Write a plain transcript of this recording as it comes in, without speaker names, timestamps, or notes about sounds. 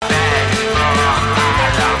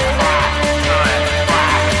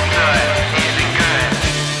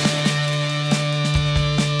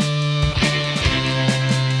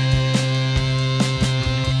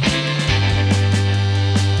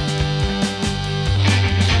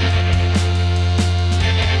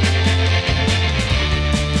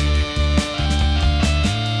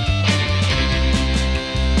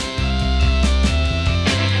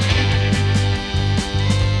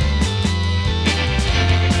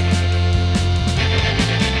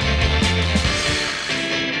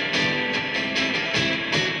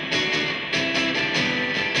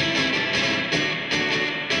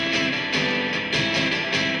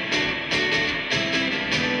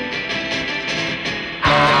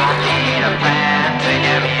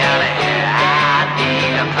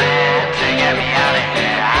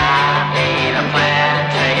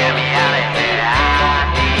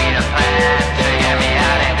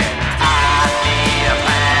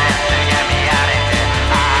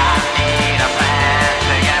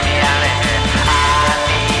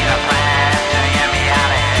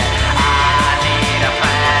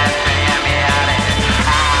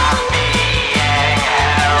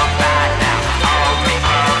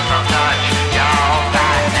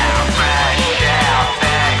Fresh air,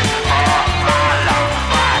 thanks for my love.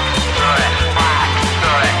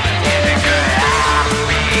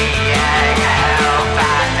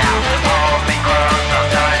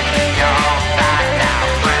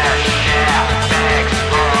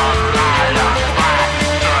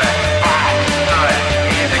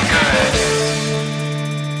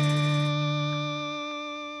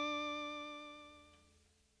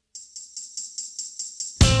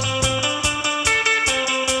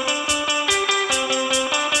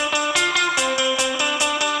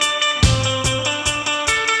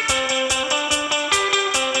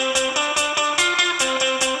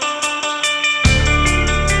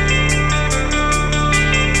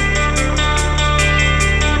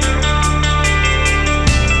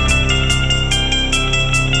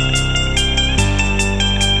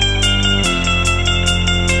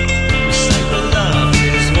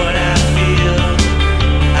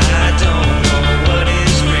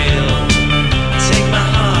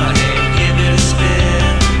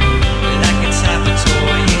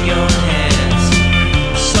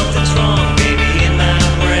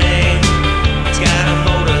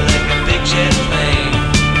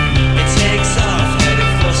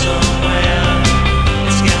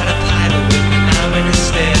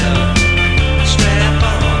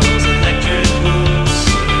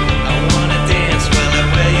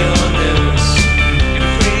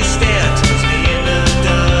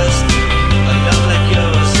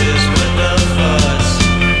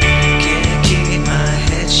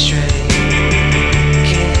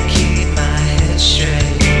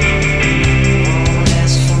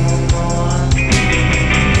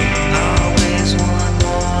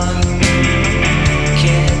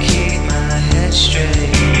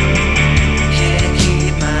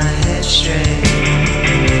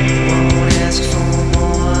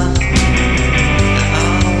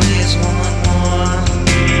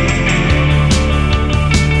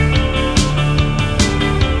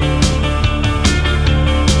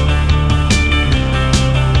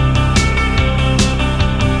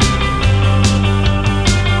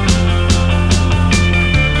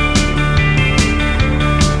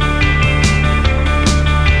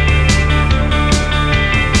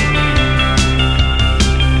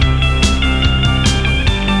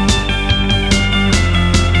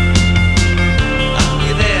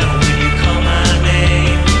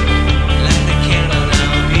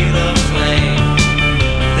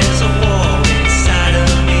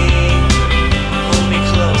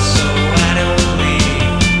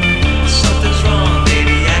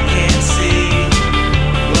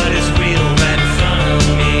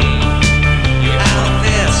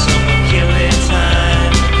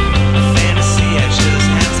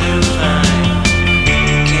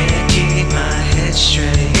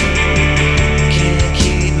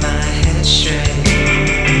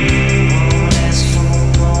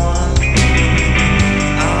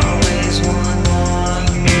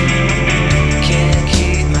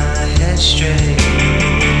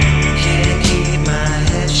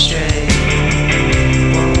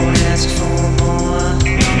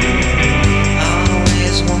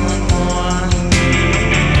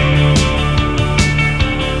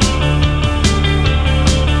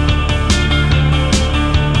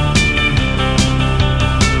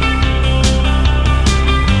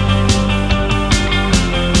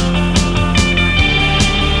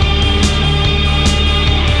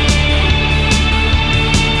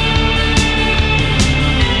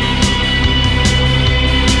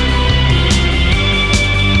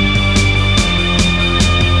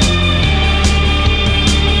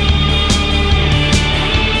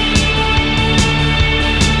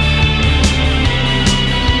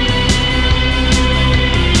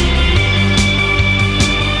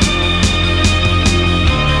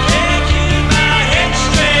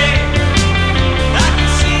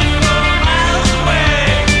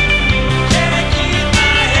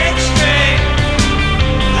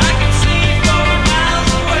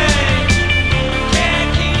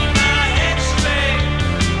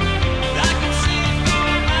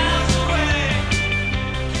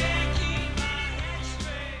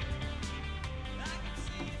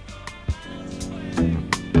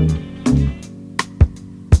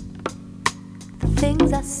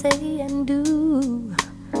 I say and do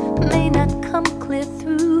may not come clear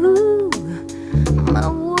through. My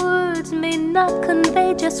words may not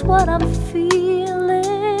convey just what I'm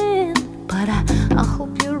feeling, but I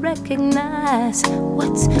hope you recognize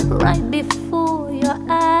what's right before your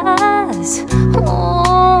eyes.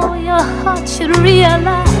 Oh, your heart should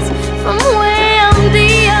realize from where I'm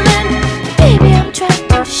dealing. Baby, I'm trying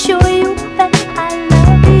to show you that I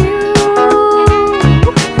love you.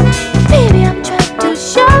 Baby, I'm trying to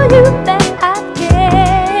show you that I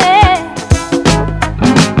care.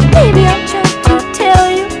 Baby, I'm trying to tell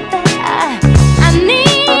you that I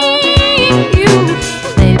need you.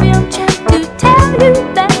 Baby, I'm trying to tell you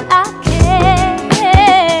that I care.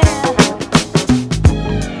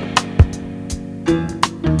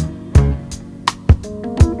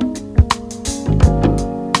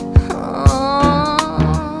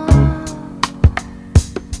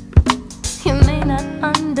 You may not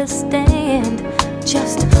understand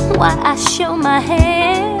just why I show my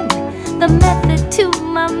hand, the method to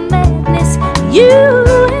my madness you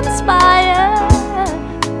inspire.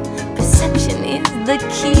 Perception is the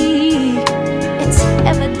key. It's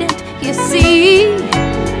evident, you see.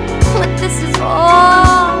 What this is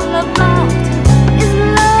all about is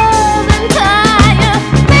love entire.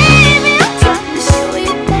 Baby, I'm trying to show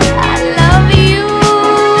you that I love you.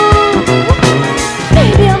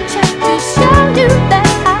 Baby, I'm trying to show you that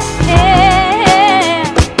I care.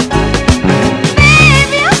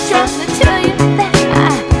 Baby, I'm trying to tell you that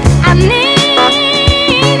I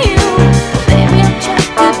need you. Baby, I'm trying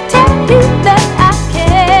to tell you that I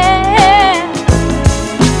care.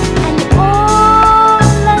 And all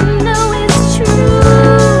I know is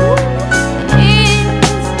true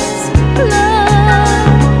is this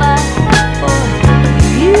love I have for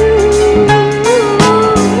you.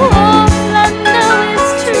 All I know is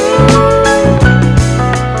true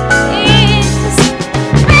is,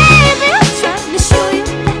 baby, I'm trying to show you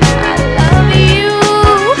that I love you.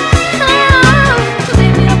 Oh,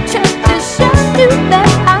 baby, I'm trying to show you that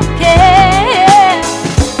I care.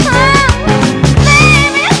 Oh,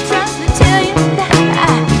 baby, I'm trying to tell you that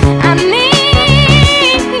I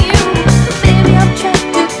need you. Baby, I'm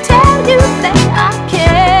trying to tell you that I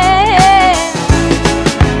care.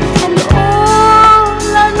 And all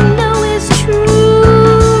I know is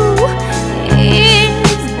true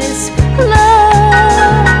is this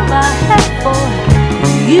love I have for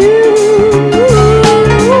you.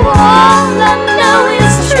 All I know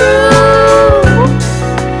is true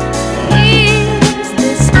is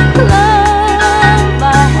this love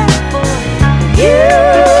I have for you.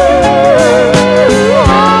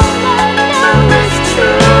 All I know is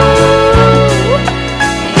true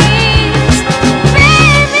is,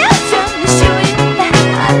 baby, I'm trying to show you that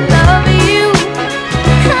I love you.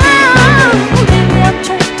 Oh, baby, I'm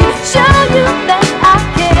trying to show you that I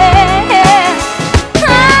care.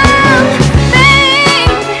 Oh,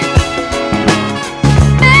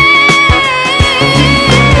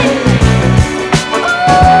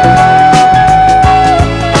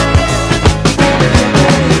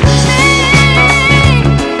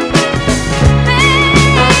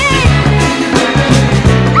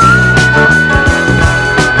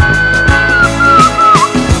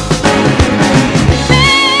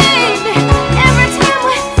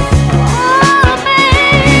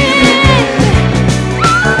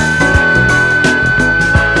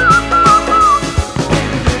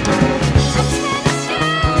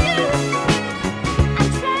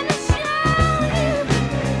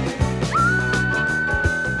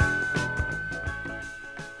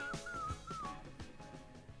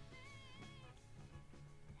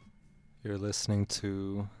 You're listening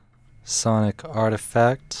to Sonic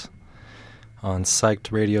Artifact on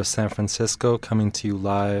Psyched Radio San Francisco, coming to you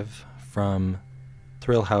live from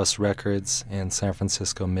Thrill House Records in San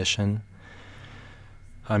Francisco Mission.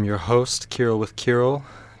 I'm your host, Kirill with Kirill.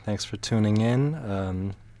 Thanks for tuning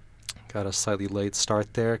in. Got a slightly late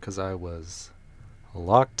start there because I was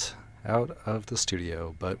locked out of the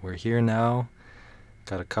studio, but we're here now.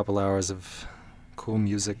 Got a couple hours of cool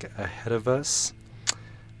music ahead of us.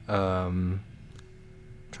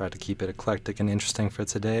 Tried to keep it eclectic and interesting for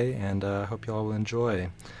today, and I hope you all will enjoy.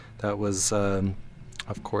 That was, of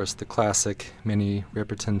course, the classic Minnie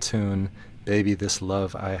Riperton tune, Baby This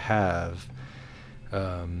Love I Have.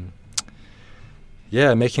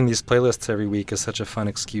 Yeah, making these playlists every week is such a fun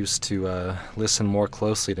excuse to listen more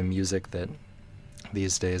closely to music that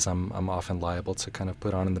these days I'm often liable to kind of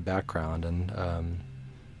put on in the background. And,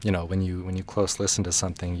 when you close listen to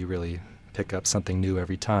something, you really pick up something new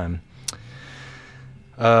every time.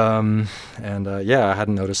 I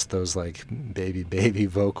hadn't noticed those like baby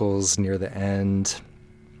vocals near the end.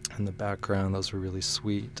 in the background. Those were really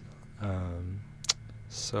sweet.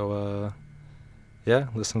 So yeah,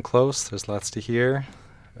 listen close. There's lots to hear.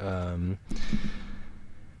 Gonna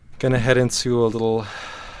head into a little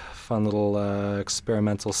fun little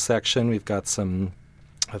experimental section. We've got some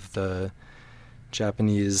of the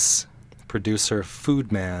Japanese producer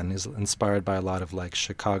Food Man is inspired by a lot of like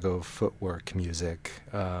Chicago footwork music,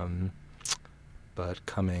 but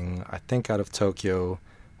coming, I think, out of Tokyo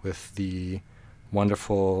with the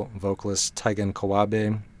wonderful vocalist Taigen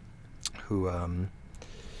Kawabe, who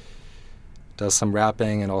does some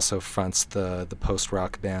rapping and also fronts the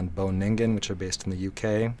post-rock band Bone Ningen, which are based in the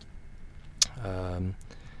UK. Then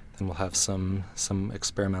we'll have some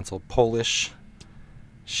experimental Polish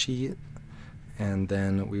sheet, and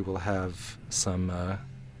then we will have some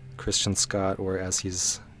Christian Scott, or as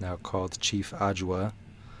he's now called, Chief Ajwa.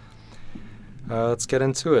 Let's get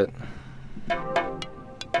into it.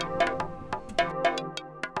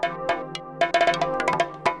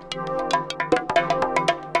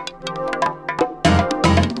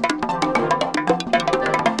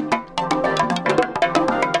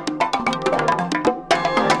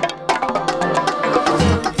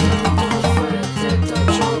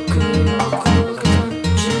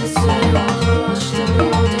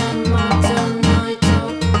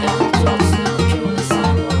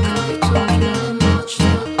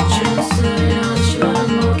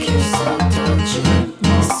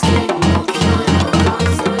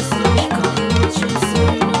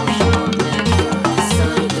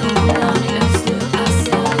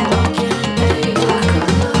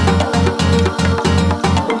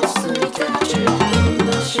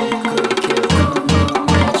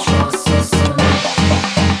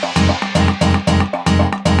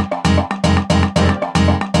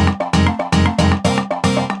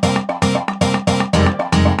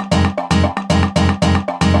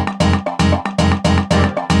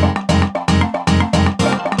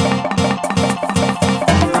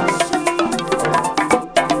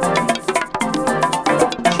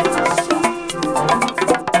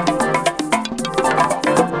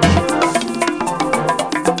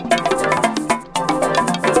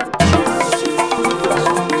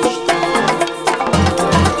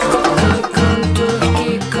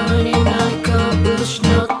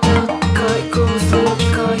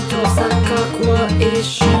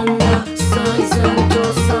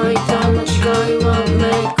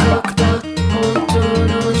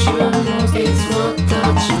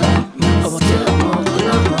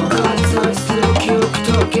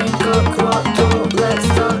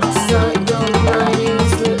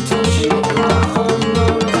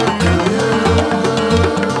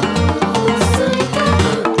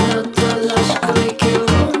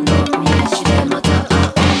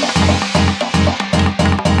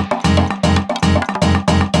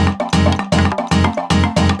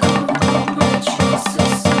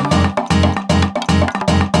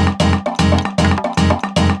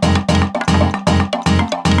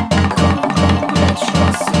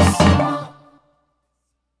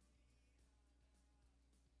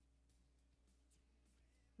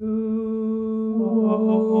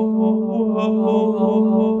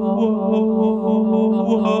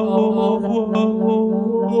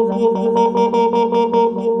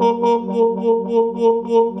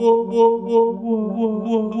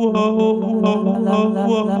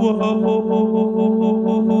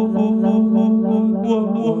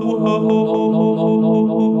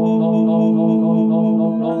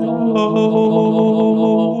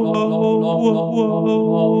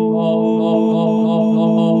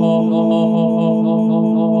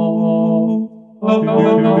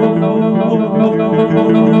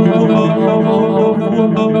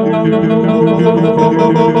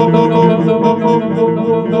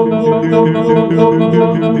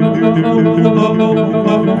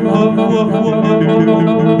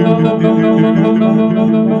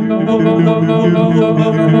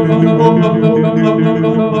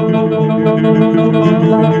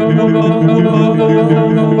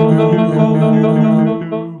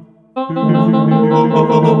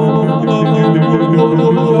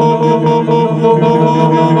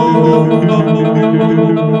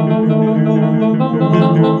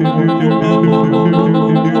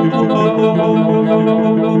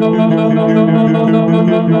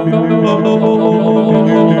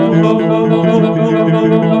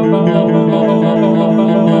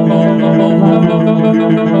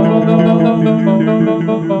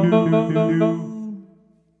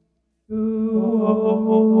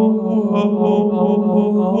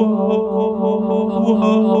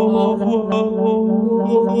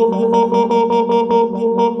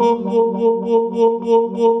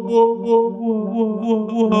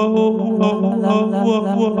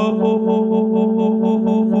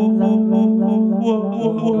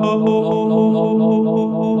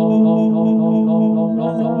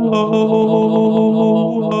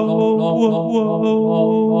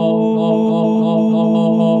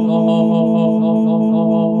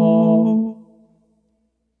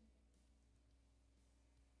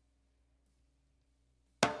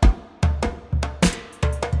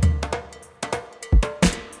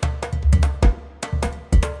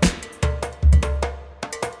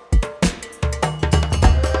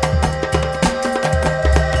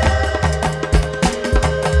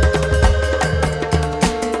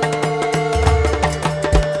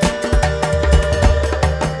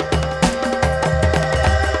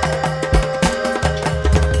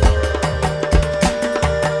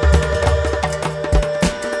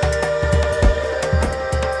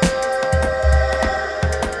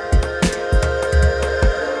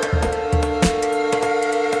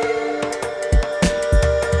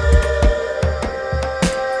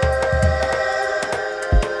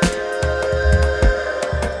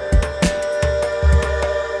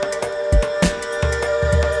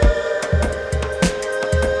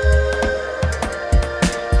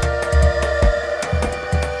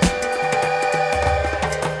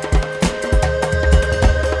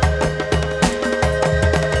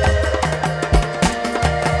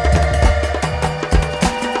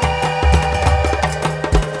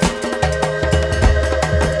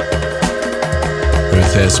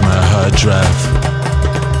 as my hard drive,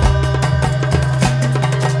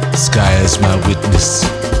 sky as my witness.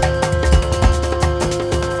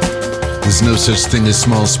 There's no such thing as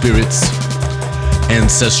small spirits,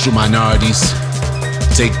 ancestral minorities.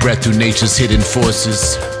 Take breath through nature's hidden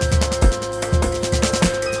forces.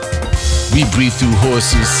 We breathe through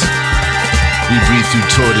horses, we breathe through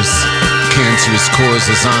tortoise. Cancerous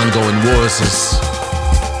causes, ongoing wars.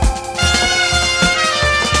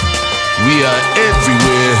 We are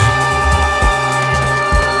everywhere.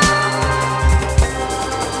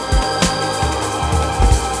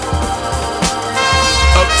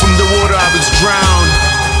 Up from the water I was drowned.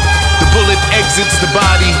 The bullet exits the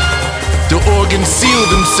body. The organs seal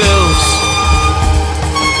themselves.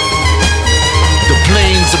 The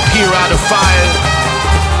planes appear out of fire.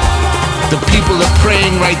 The people are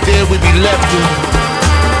praying right there we be left in.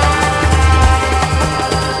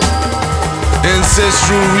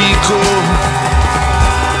 Ancestral recall.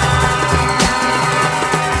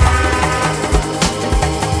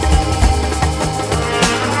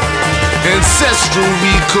 Ancestral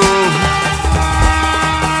recall.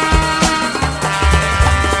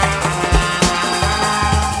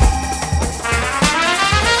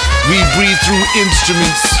 We breathe through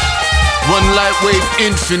instruments, one light wave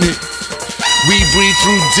infinite. We breathe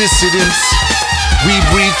through dissidence. We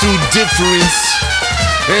breathe through difference.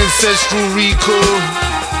 Ancestral recall.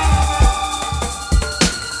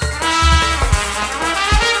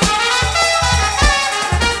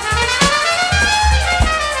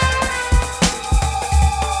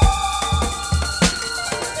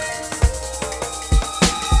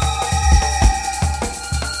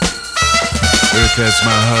 Earth as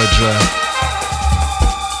my hard drive.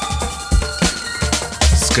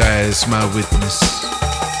 Sky as my witness.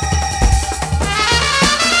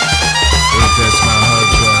 Earth as my hard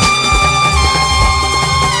drive.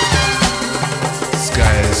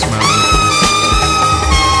 Sky as my witness.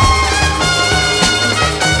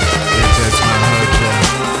 Earth as my hard drive.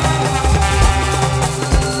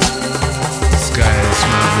 Sky as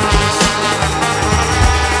my witness.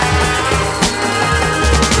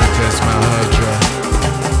 Earth as my hard drive.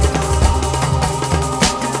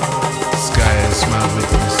 Sky as my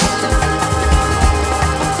witness.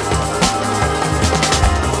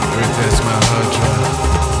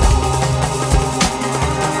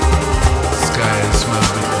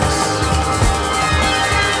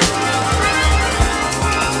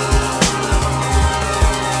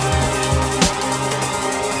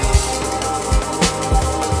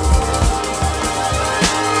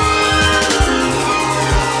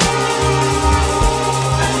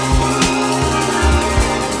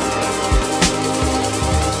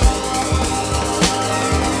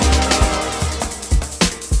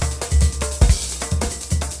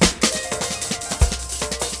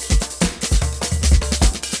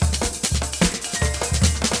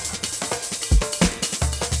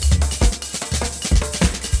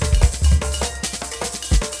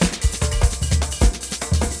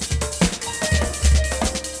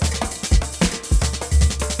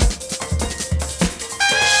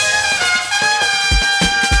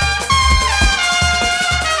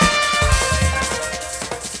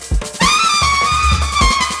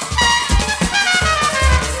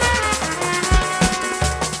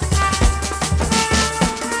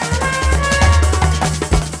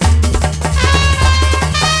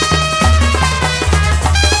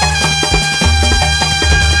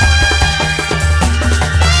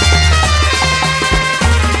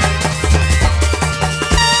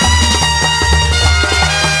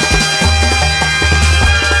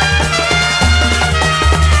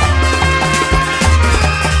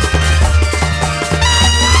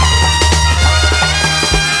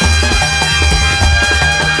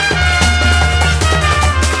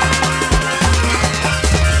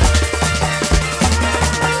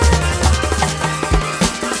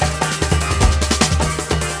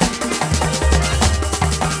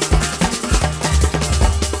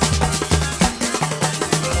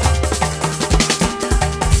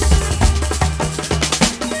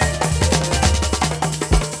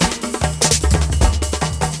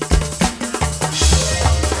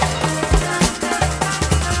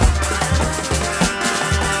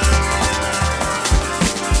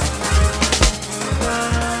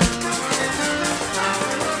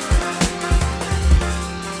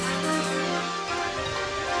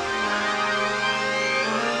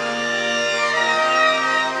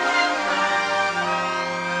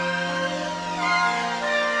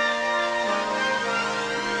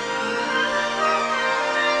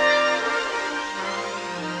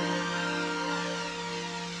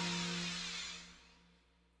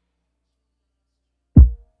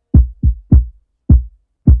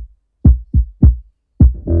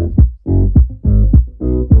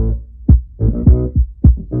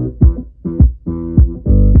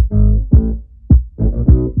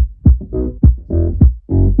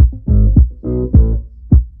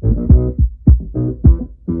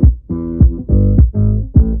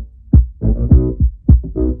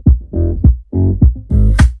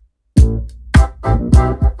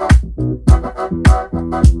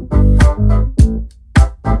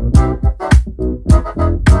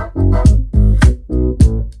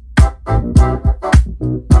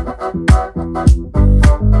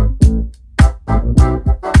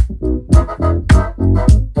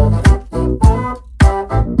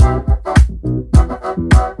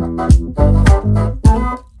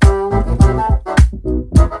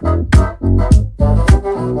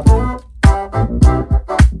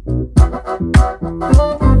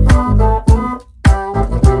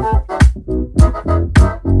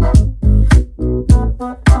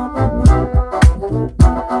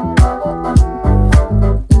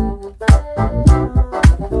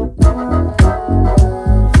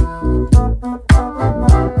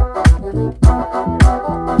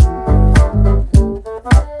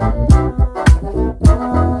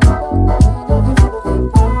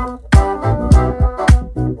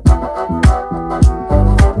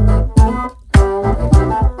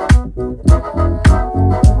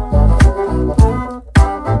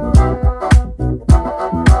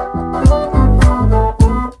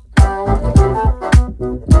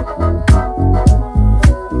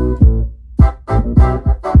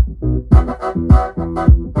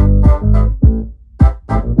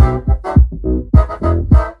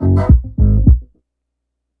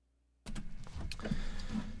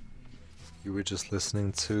 were just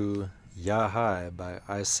listening to Ya Hai by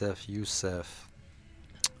Isef Youssef.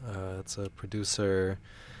 It's a producer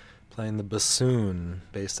playing the bassoon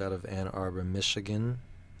based out of Ann Arbor, Michigan,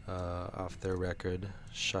 off their record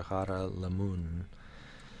Shahara Lamoun.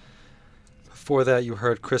 Before that, you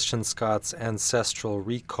heard Christian Scott's Ancestral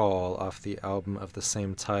Recall off the album of the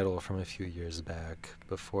same title from a few years back.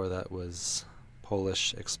 Before that was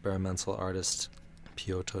Polish experimental artist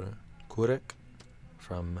Piotr Kurek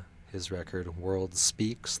from his record World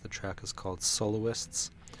Speaks. The track is called Soloists.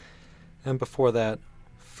 And before that,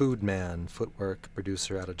 Foodman, footwork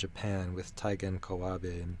producer out of Japan with Taigen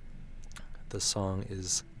Kawabe. The song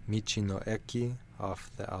is Michi no Eki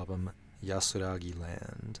off the album Yasuragi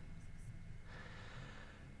Land.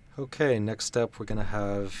 Okay, next up we're going to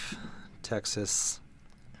have Texas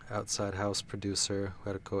outside house producer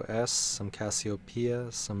Huerco S, some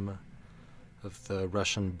Cassiopeia, some of the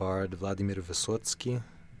Russian bard Vladimir Vysotsky,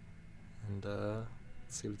 and let's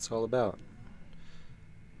see what it's all about.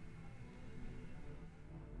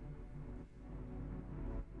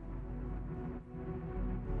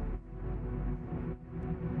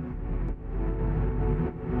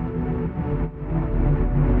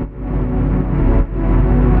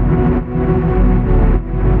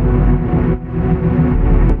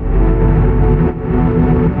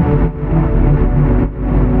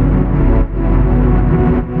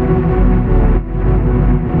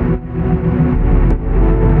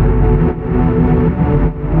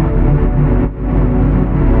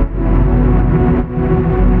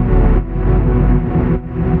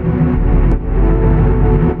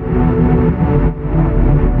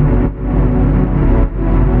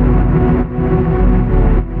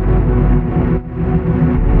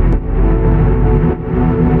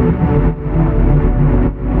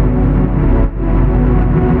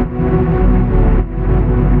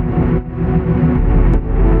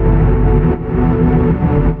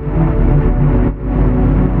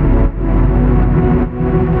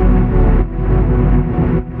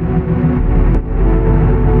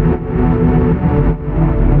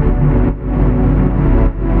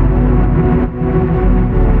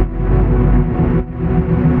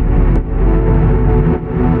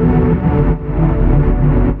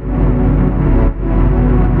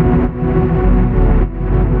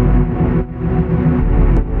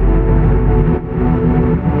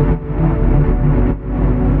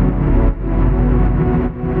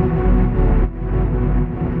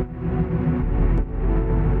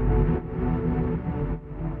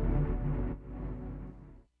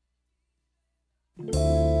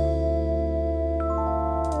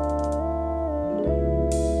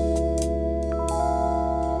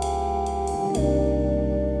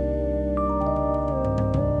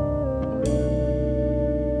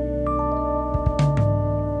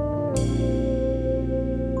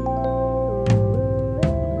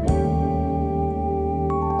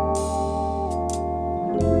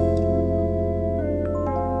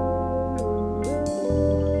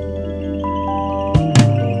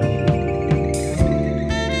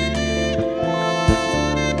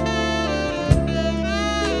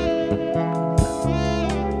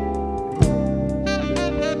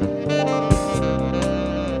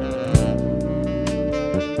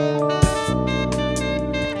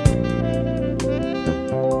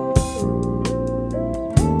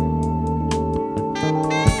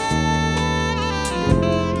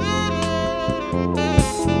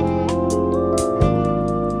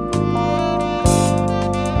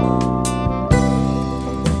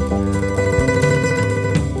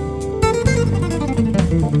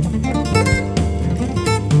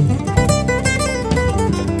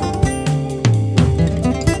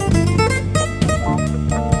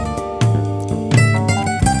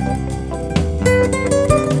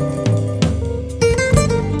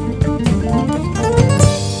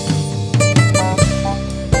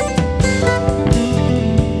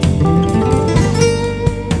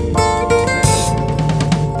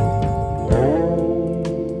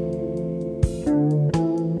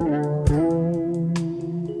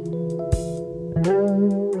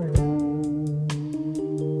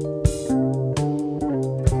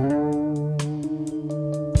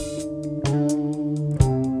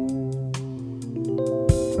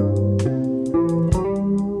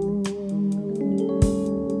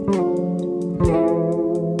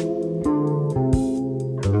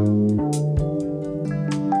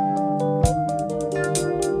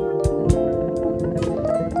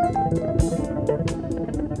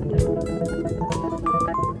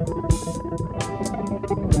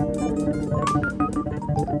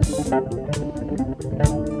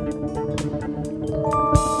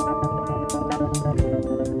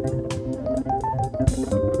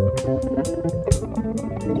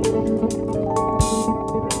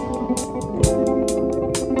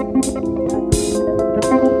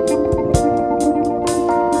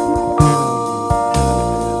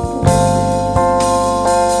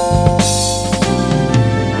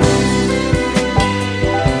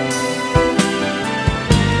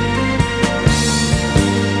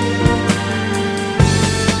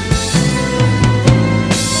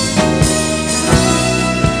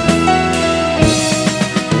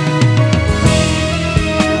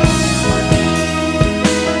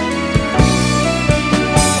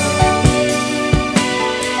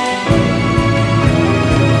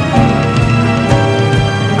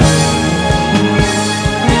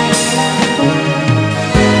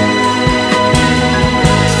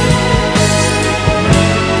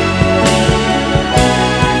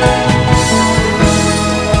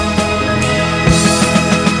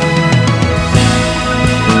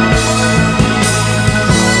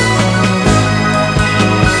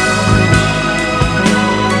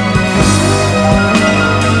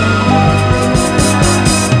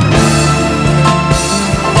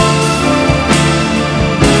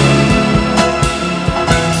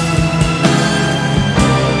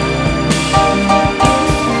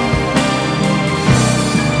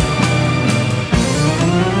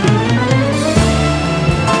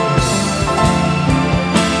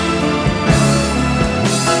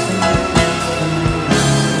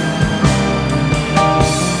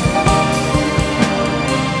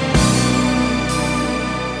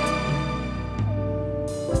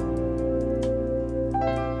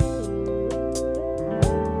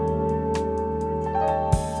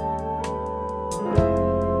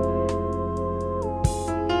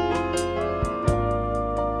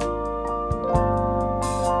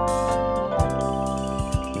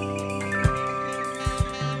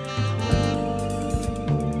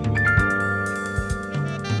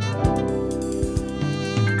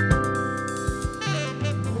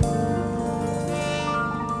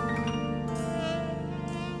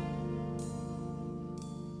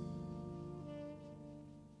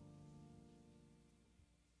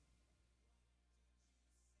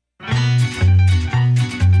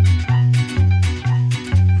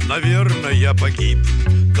 наверное, я погиб.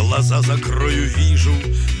 Глаза закрою, вижу,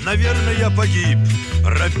 наверное, я погиб.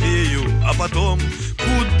 Робею, а потом,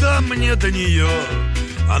 куда мне до нее?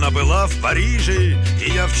 Она была в Париже,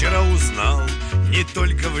 и я вчера узнал не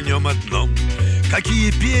только в нем одном.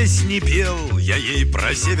 Какие песни пел я ей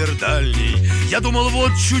про север дальний. Я думал,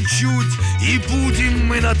 вот чуть-чуть, и будем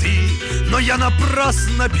мы на «ты». Но я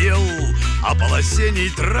напрасно пел о полосе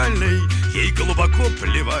нейтральной. Ей глубоко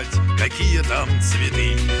плевать, какие там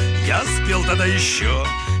цветы. Я спел тогда еще,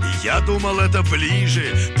 я думал, это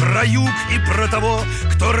ближе, про юг и про того,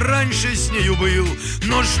 кто раньше с нею был.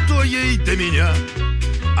 Но что ей до меня?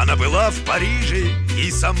 Она была в Париже, и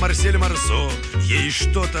сам Марсель Марсо ей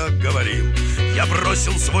что-то говорил. Я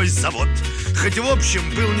бросил свой завод, хоть в общем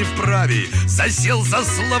был не вправе, засел за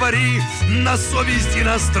словари на совесть и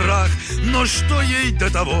на страх. Но что ей до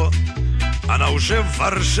того? Она уже в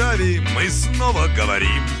Варшаве, мы снова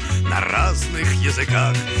говорим на разных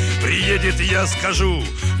языках. Приедет, я скажу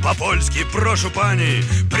по-польски: прошу, пани,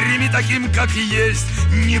 прими таким, как есть,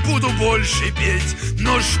 не буду больше петь.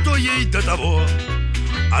 Но что ей до того?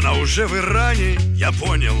 Она уже в Иране, я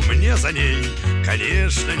понял, мне за ней,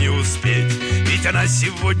 конечно, не успеть. Ведь она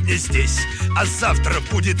сегодня здесь, а завтра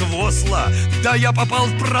будет в Осло. Да я попал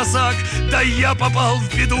в прозак, да я попал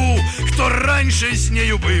в беду. Кто раньше с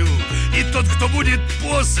нею был, и тот, кто будет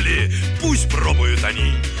после, пусть пробуют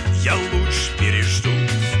они, я лучше пережду.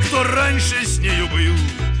 Кто раньше с нею был,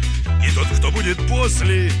 и тот, кто будет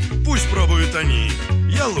после, пусть пробуют они,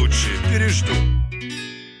 я лучше пережду.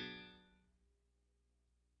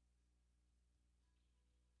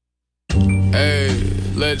 Hey,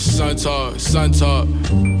 let the sun talk, sun talk.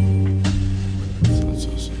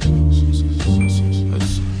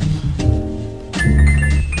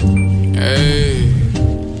 Hey.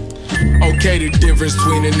 Okay, the difference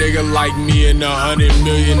between a nigga like me and 100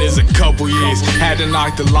 million is a couple years. Had to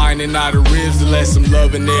knock the lining out of ribs to let some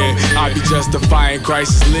love in there. I be justifying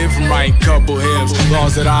crisis, live from writing couple hymns.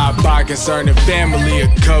 Laws that I abide concerning family, a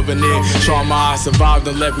covenant. Trauma I survived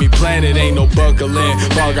and left me planted, ain't no buckling.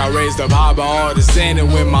 Bar got raised up high by all the sand,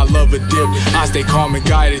 and when my lover dipped, I stay calm and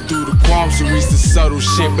guided through the qualms to reach the subtle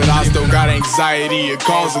shit. But I still got anxiety, it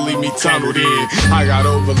calls to leave me tunneled in. I got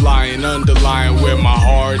overlying, underlying where my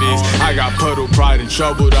heart is. I got puddle pride and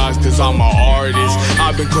troubled eyes cause I'm an artist.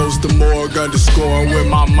 I've been close to morgue underscoring where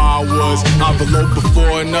my mind was. Envelope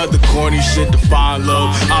before another corny shit to find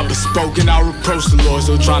love. I've been spoken, I reproach the Lord,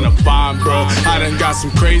 still trying to find bruh. I done got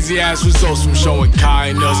some crazy ass results from showing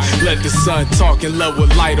kindness. Let the sun talk and love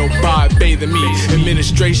with light, oh by bathing me.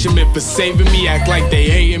 Administration meant for saving me, act like they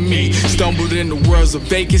hating me. Stumbled in the worlds of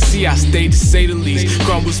vacancy, I stayed to say the least.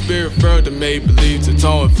 Crumbled spirit further made believe to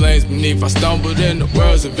tone flames beneath. I stumbled in the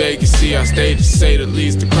worlds of vacancy, I stayed to say the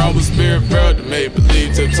least. The crumbled spirit further made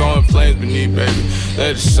believe to tone flames beneath, baby.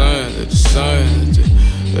 Let the sun, let the sun,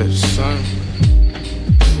 let the sun.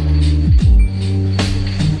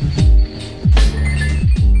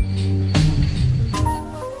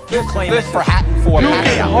 This for Hatton for a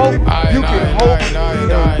payout. You can hope.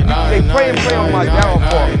 They pray and pray on my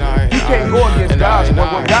downfall. You can't go against God. So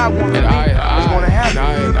what God wants to be is going to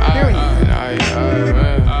happen. Period.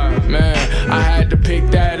 Man, I had to pick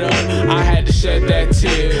that up. I had to shed that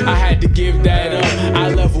tear. I had to give that up. Eye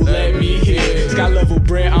level let me hear. Sky level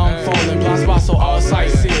bread, I'm falling. Blind spot, so all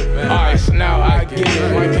sights see. Alright, so now I get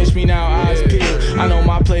it. Might pinch me now, eyes peeled. I know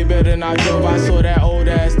my play better than I drove. I saw that old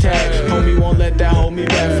ass tag. Homie won't let that hold me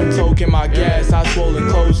back from toking my gas. I swollen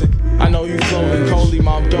closing. I know you flowing coldly,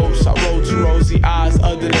 mom dose. I roll two rosy eyes,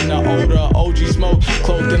 other than the odor. OG smoke,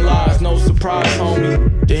 cloaked in lies. No surprise, homie.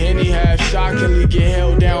 The Henny half shockingly get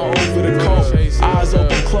held down over the coat. Eyes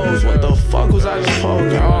open, closed. What the fuck was I just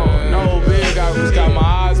poking? Oh no, big. I just got my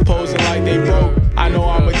eyes posing like they broke. I know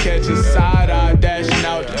I'ma catch a side eye dashing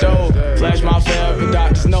out the door. Flash my forever,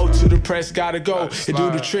 doctor's note to the press, gotta go. It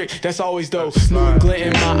do the trick, that's always dope. New glint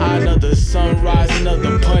in my eye, another sunrise,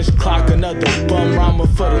 another punch clock, another bum rhymer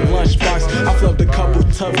for the lunchbox. I flubbed a couple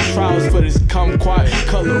tough trials for this kumquat.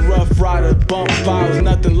 Color rough rider, bump files,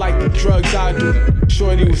 nothing like the drugs I do.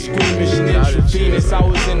 Shorty was squeamish and intravenous. I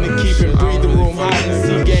was in the keeping breathing room, hiding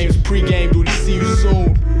see games, pre-game, do to see you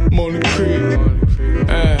soon. Mona Creek.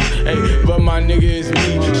 Hey, but my nigga is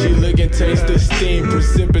me. She look and taste the steam.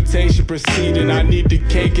 Precipitation proceeding. I need the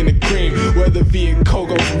cake and the cream. Whether via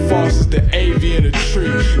Cocoa from Foster's, the AV in a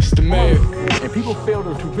tree. It's the man. And people fail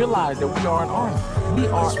to realize that we are an army. We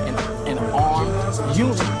are an armed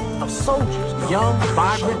unit of soldiers. Young,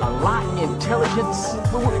 vibrant, a lot, intelligent.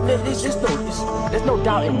 There's no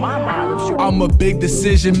doubt in my mind. I'm sure. I'm a big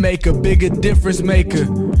decision maker, bigger difference maker.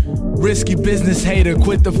 Risky business hater,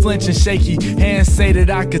 quit the flinch and shaky. Hands say that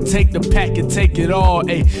I could take the pack and take it all.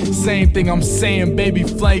 Ayy, same thing I'm saying, baby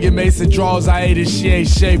flanging Mason draws. I ate it, she ain't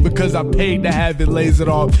shade because I paid to have it lasered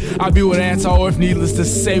off. I be with anti-orf, needless to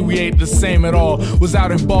say, we ain't the same at all. Was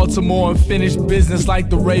out in Baltimore and finished business like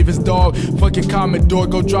the Ravens dog. Fucking Commodore,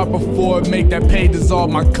 go drop a 4, make that pay dissolve.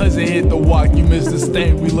 My cousin hit the walk, you missed the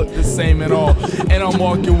stain, we look the same at all. And I'm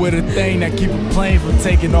walking with a thing that keep a plane from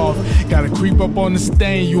taking off. Gotta creep up on the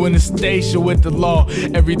stain, you in the station with the law.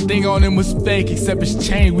 Everything on him was fake except his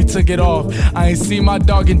chain, we took it off. I ain't seen my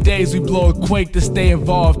dog in days, we blow a quake to stay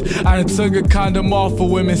involved. I done took a condom off for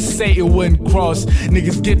women, say it wouldn't cross.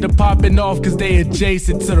 Niggas get to popping off cause they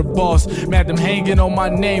adjacent to the boss. Mad them hanging on my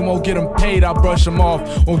name, won't get them paid, I'll brush them off.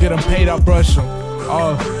 Won't get them paid, I'll brush them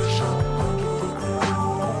off.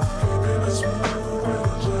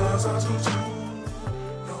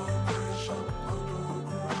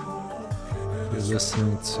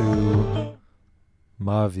 Listening to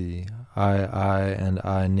Mavi, I and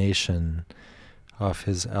I Nation off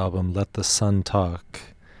his album Let the Sun Talk.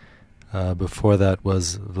 Before that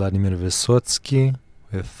was Vladimir Vysotsky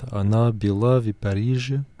with Она была в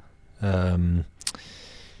Париже.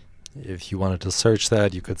 If you wanted to search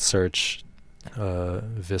that, you could search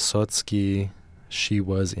Vysotsky, She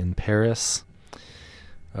Was in Paris.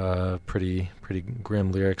 Pretty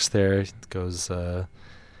grim lyrics there. It goes,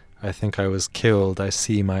 I think I was killed, I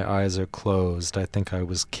see my eyes are closed, I think I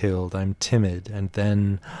was killed, I'm timid, and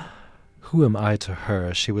then, who am I to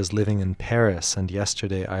her? She was living in Paris, and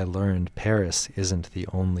yesterday I learned Paris isn't the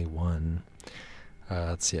only one.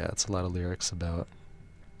 It's a lot of lyrics about,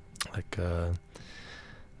 like, a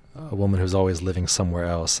woman who's always living somewhere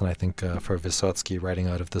else, and I think for Vysotsky, writing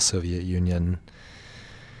out of the Soviet Union,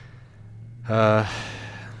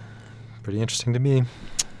 pretty interesting to me.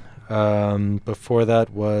 Before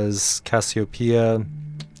that was Cassiopeia.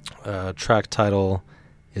 Track title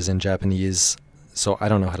is in Japanese, so I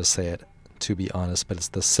don't know how to say it, to be honest, but it's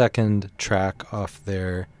the second track off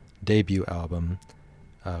their debut album,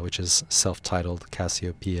 which is self-titled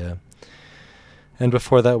Cassiopeia. And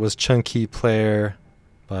before that was Chunky Player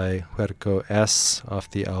by Huerco S off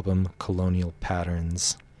the album Colonial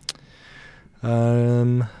Patterns.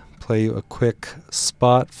 Play you a quick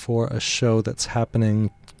spot for a show that's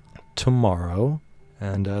happening tomorrow,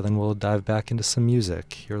 and then we'll dive back into some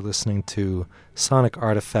music. You're listening to Sonic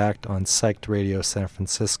Artifact on Psyched Radio San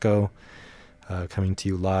Francisco, coming to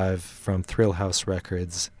you live from Thrill House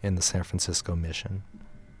Records in the San Francisco Mission.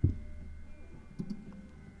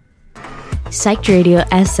 Psyched Radio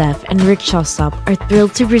SF and Rickshaw Stop are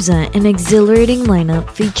thrilled to present an exhilarating lineup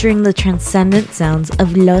featuring the transcendent sounds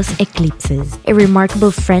of Los Eclipses, a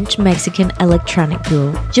remarkable French-Mexican electronic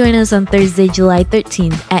duo. Join us on Thursday, July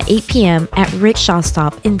 13th at 8 p.m. at Rickshaw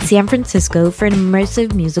Stop in San Francisco for an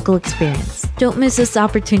immersive musical experience. Don't miss this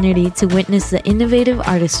opportunity to witness the innovative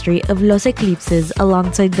artistry of Los Eclipses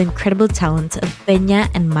alongside the incredible talents of Peña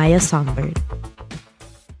and Maya Songbird.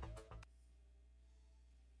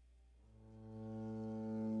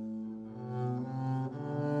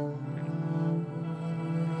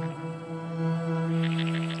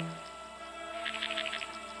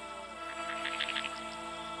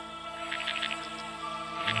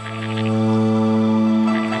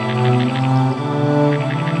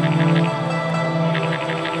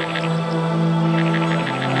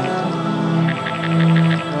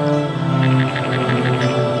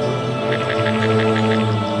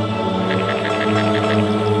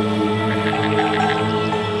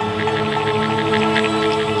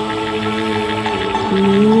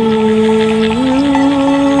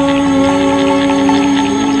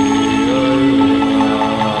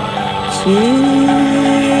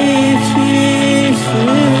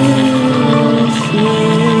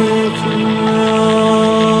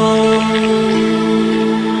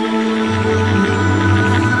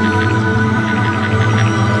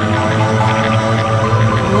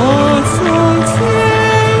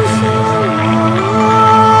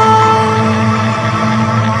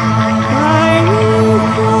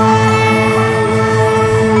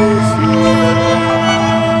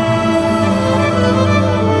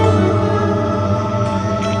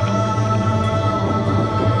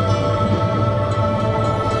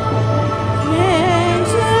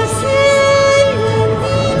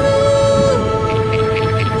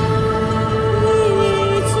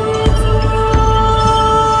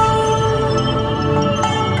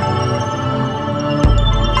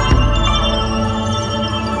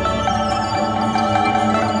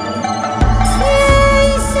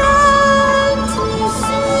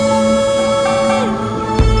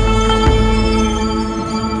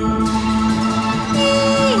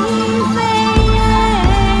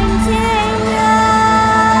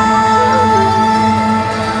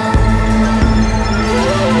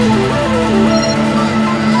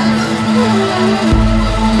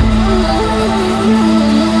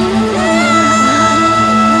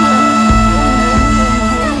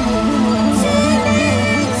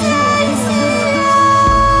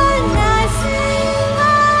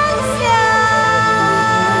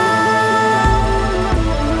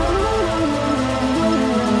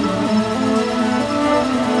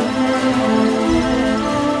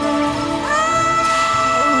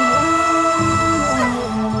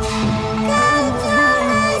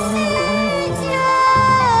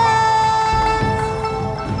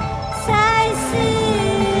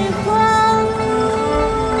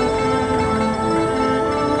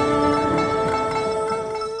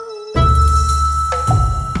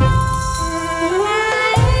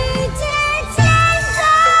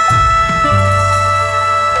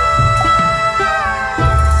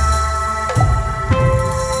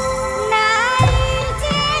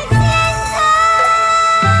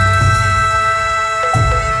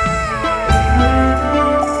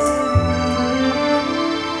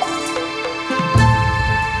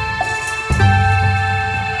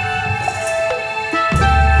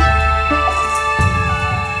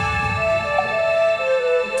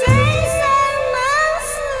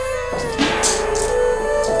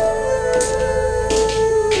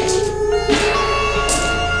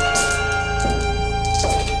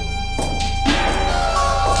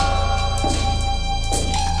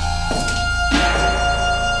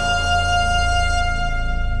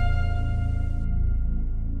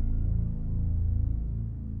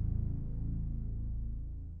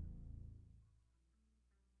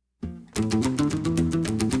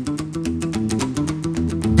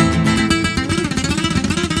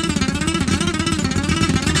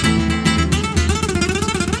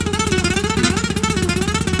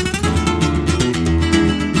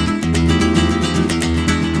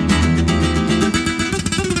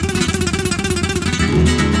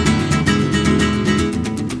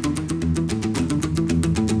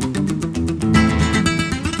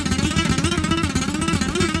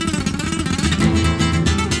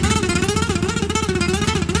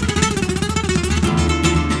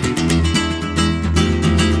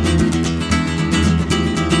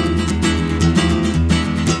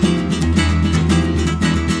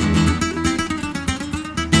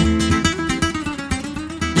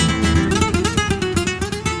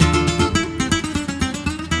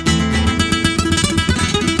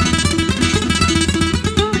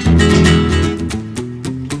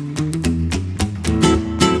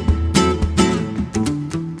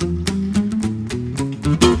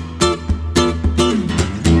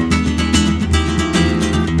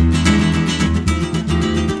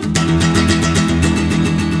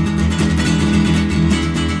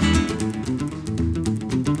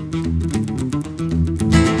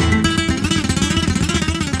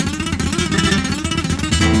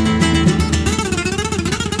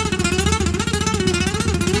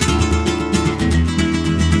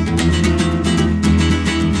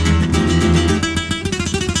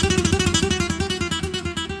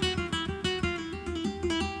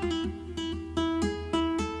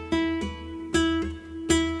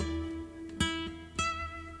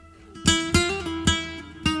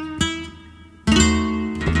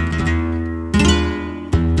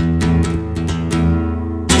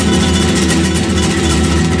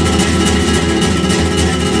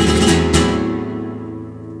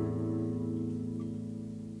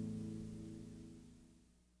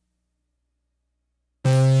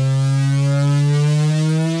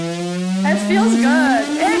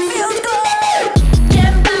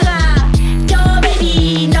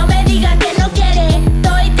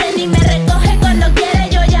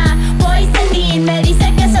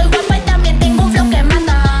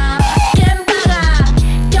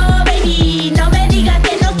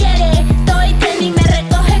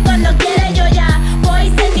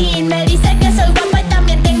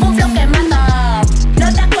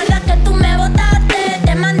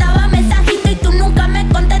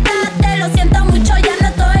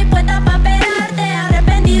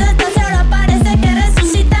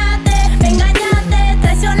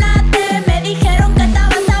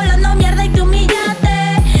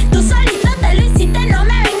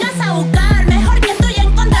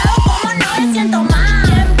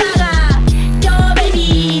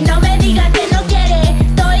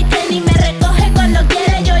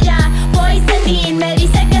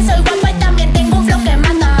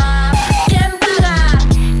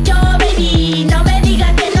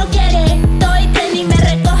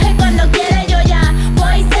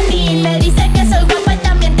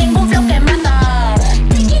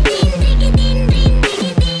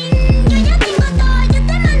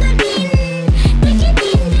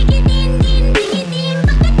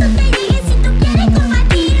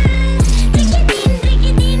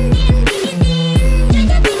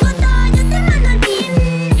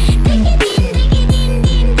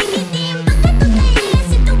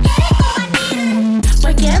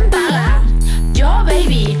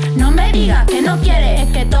 diga que no quiere,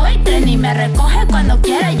 es que estoy tren y me recoge cuando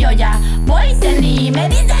quiere. Yo ya voy tení, me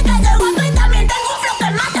dice que soy guapo y también tengo un flow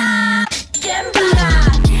que mata. ¿Quién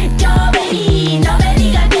paga? Yo vení, no me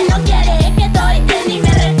diga que no quiere, es que estoy tren y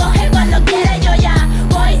me recoge cuando quiere. Yo ya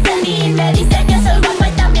voy tení, me dice que soy guapo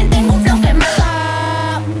y también tengo un flow que mata.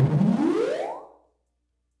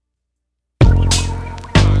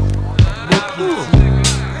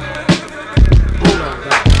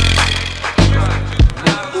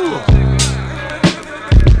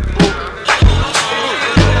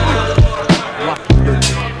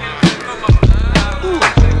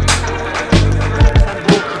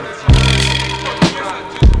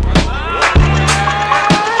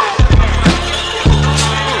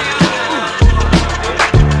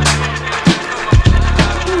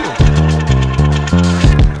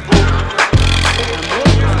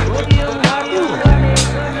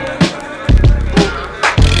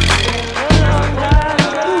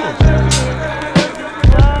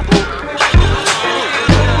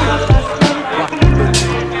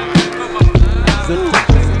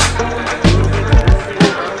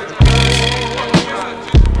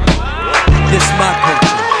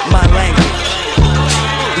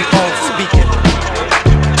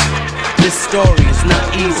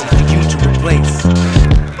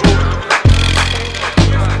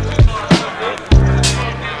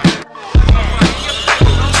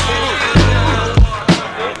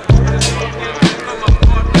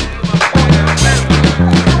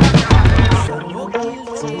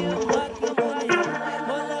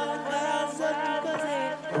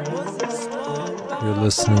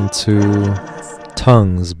 Listening to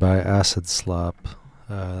Tongues by Acid Slop.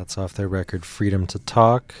 That's off their record Freedom to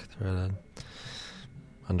Talk. They're an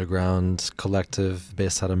underground collective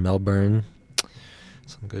based out of Melbourne.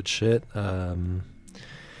 Some good shit.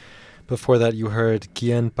 Before that you heard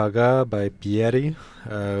Quien Paga by Pieri.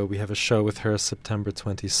 We have a show with her September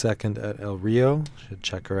 22nd at El Rio. Should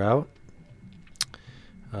check her out.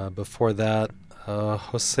 Before that,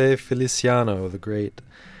 Jose Feliciano, the great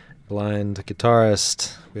blind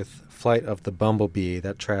guitarist, with Flight of the Bumblebee.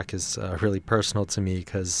 That track is really personal to me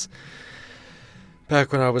because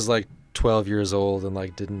back when I was like 12 years old and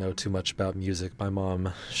like didn't know too much about music, my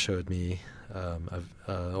mom showed me an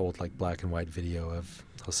old like black and white video of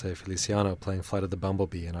Jose Feliciano playing Flight of the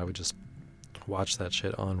Bumblebee, and I would just watch that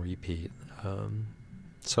shit on repeat.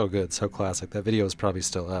 So good, so classic. That video is probably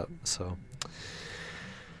still up, so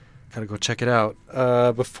gotta go check it out.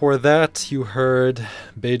 Before that, you heard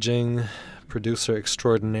Beijing producer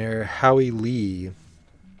extraordinaire Howie Lee.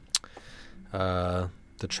 The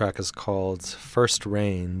track is called First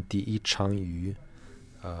Rain, Di Changyu,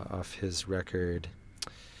 off his record.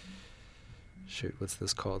 Shoot, what's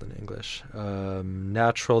this called in English?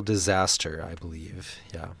 Natural Disaster, I believe.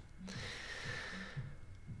 Yeah.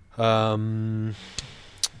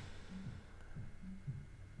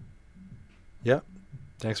 Yeah.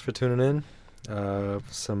 Thanks for tuning in.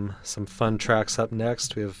 Some fun tracks up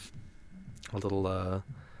next. We have a little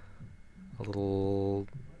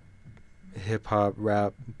hip hop,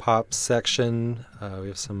 rap, pop section. We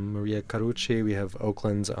have some Maria Carucci. We have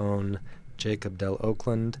Oakland's own Jacob Del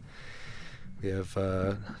Oakland. We have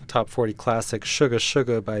Top 40 classic Sugar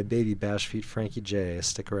Sugar by Baby Bash feat Frankie J.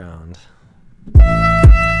 Stick around.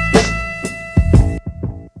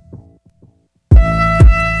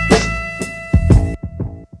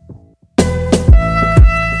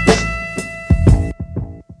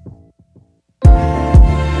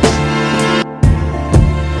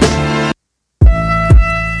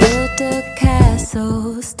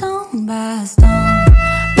 So stone by stone,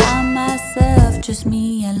 by myself, just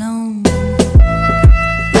me alone.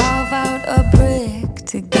 Carve out a brick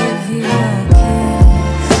to give you a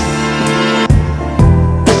kiss.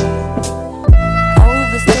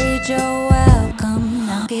 Overstayed your welcome,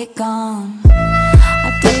 now get gone.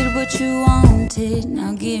 I did what you wanted,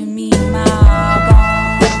 now give me my bone.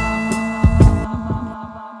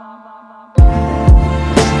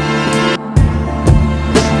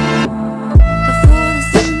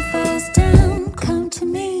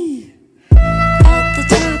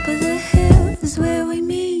 Where we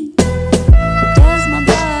meet. Does my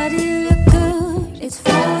body look good? It's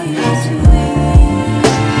for you to eat.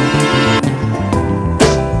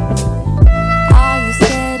 Are you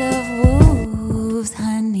scared of wolves,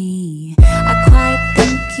 honey? I quite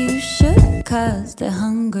think you should, 'cause they're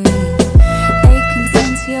hungry. They can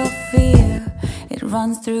sense your fear, it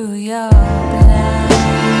runs through your blood.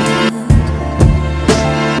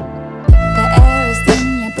 The air is thin,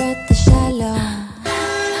 your breath is shallow.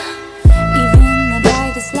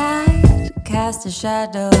 Light, cast a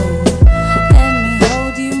shadow. Let me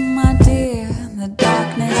hold you, my dear. The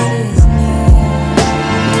darkness is near.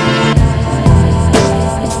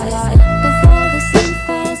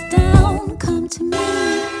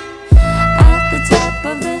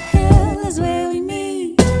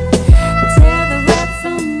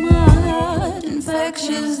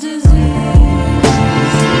 You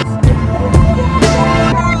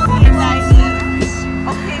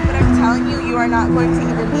are not going to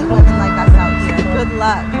even meet women like us out here. Good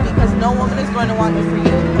luck, because no woman is going to want you for you.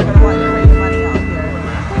 They're going to want you for your money out here.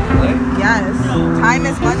 Yes, time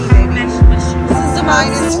is money, baby.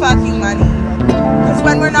 Time is fucking money. Because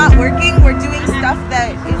when we're not working, we're doing stuff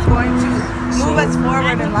that is going to move us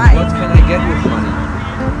forward in life. What can I get with money?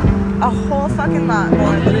 A whole fucking lot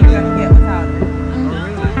more than you're going to get without it.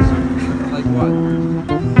 Like what?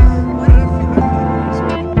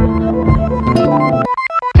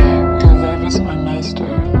 My master,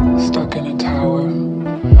 stuck in a tower,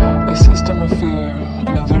 a system of fear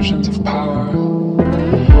and illusions of power,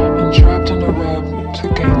 entrapped in a web to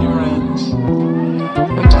gain your ends,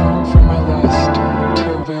 atone for my lust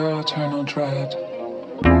to avail eternal dread.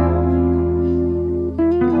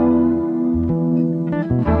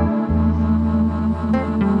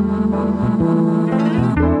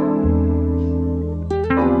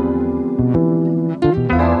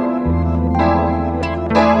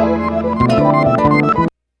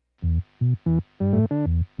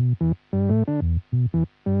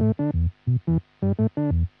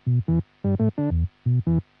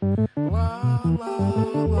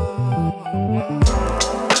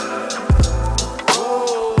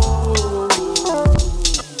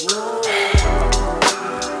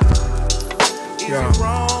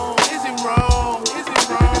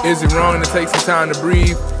 Is it wrong to take some time to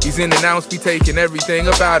breathe? These in and outs be taking everything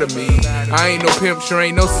up out of me. I ain't no pimp, sure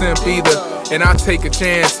ain't no simp either. And I'll take a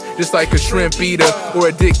chance, just like a shrimp eater or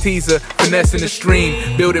a dick teaser, finessing the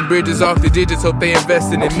stream, building bridges off the digits, hope they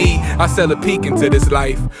investing in me. I sell a peek into this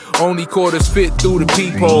life, only quarters fit through the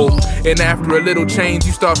peephole. And after a little change,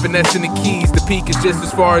 you start finessing the keys. The peak is just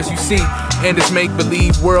as far as you see, and it's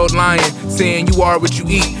make-believe world lying, saying you are what you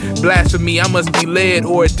eat. Blasphemy, I must be led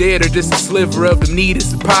or dead or just a sliver of the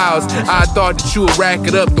neatest of piles. I thought that you would rack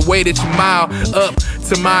it up the way that you mile up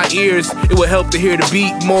to my ears. It would help to hear the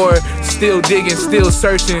beat more. Still digging, still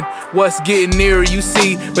searching. What's getting nearer, you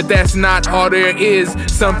see, but that's not all there is.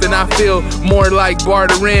 Something I feel more like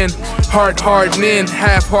bartering. Heart hardening,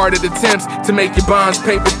 half-hearted attempts to make your bonds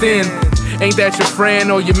paper thin. Ain't that your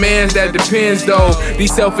friend or your man's? That depends though.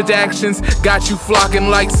 These selfish actions got you flocking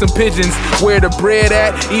like some pigeons. Where the bread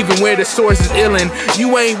at, even where the source is illin'.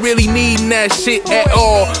 You ain't really needing that shit at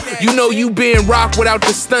all. You know you been rock without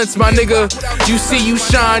the stunts, my nigga. You see you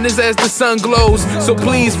shine as the sun glows. So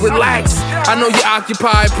please relax. I know you're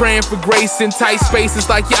occupied, praying for grace in tight spaces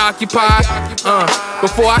like you're occupied.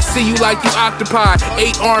 Before I see you like you occupied,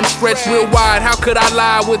 8 arms stretched real wide. How could I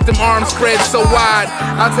lie with them arms spread so wide?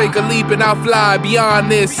 I'll take a leap and I'll fly beyond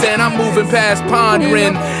this, and I'm moving past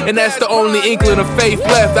pondering, and that's the only inkling of faith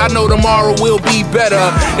left. I know tomorrow will be better,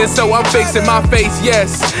 and so I'm fixing my face,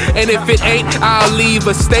 yes. And if it ain't, I'll leave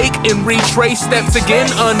a stake and retrace steps again,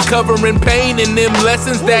 uncovering pain in them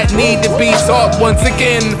lessons that need to be taught once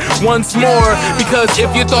again, once more. Because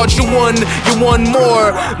if you thought you won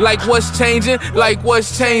more. Like what's changing? Like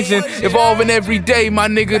what's changing? Evolving every day, my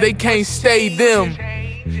nigga, they can't stay them.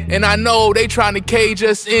 And I know they trying to cage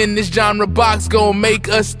us in. This genre box gon' make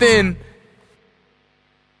us thin.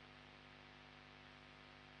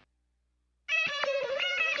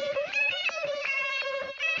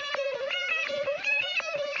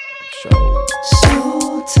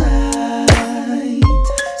 So tight,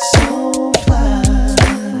 so fly.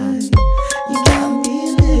 You got me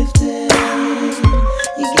lifted.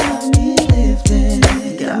 You got me lifted.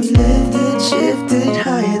 You got me lifted, shifted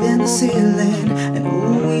higher than the ceiling. And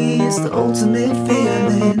ooh, it's the ultimate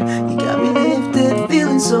feeling. You got me lifted,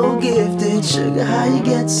 feeling so gifted. Sugar, how you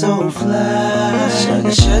get so fly?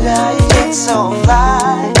 Sugar, sugar, how you get so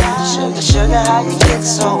fly? Sugar, sugar, how you get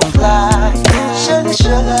so fly? Sugar,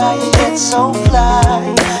 sugar, how you get so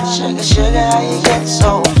fly? Sugar, sugar, how you get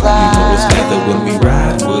so fly? You know it's leather when we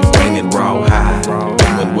ride, wood grain and raw high.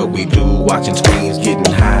 Doing what we do, watching screens,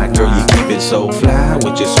 getting high. Girl, you keep it so fly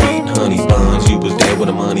with your sweet honey buns. You was there when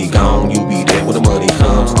the money gone, you be there when the money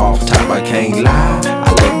comes. Off top, I can't lie,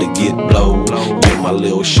 I love to get blow. You're my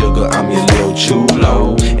little sugar, I'm your little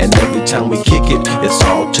chulo. And every time we kick it, it's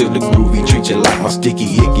all to the groovy. Treat you like my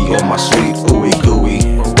sticky icky or my sweet ooey gooey.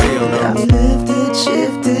 Got me lifted,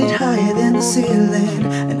 shifted higher than the ceiling.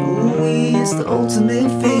 And ooh, it's the ultimate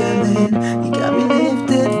feeling. You got me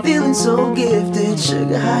lifted, feeling so gifted.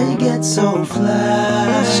 Sugar, how you get so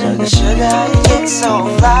fly? Sugar, sugar, how you get so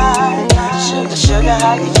fly? Sugar, sugar,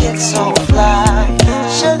 how you get so fly?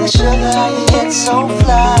 Sugar, sugar, how you get so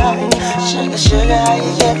fly? Sugar, sugar, how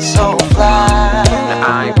you get so fly? Now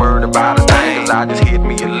I ain't worried about a thing, cause I just hit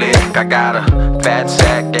me a lick. I got a fat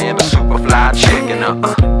sack and a super fly chick. And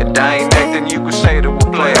if I ain't acting, you could say that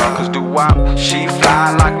we're player. Cause doo-wop, she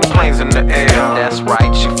fly like the planes in the air. That's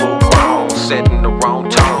right, she full grown, setting the wrong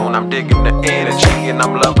tone. I'm digging the energy and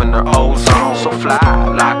I'm loving her ozone. So fly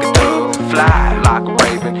like a dove, fly like a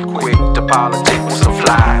raven. Quick to politic with some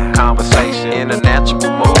fly conversation in a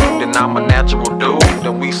natural mood. And I'm a natural dude,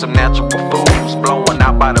 and we some natural fools blowing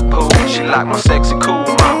out by the pool. She like my sexy cool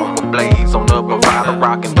mama with blades on the bravado,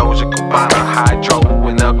 rocking Doja Cubana, hydro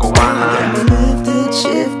in the guana. Lifted,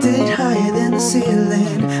 shifted higher than the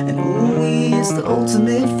ceiling, and ooh, it's the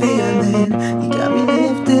ultimate feeling. You got me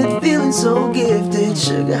lifted, feeling so gifted.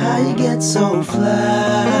 Sugar, how you get so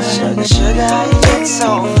fly? Sugar, sugar, how you get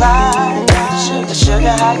so fly? Sugar,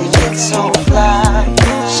 sugar, how you get so fly?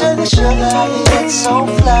 Sugar, sugar, how you get so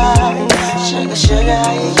fly? Sugar, sugar,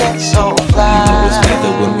 how you get so fly? You know it's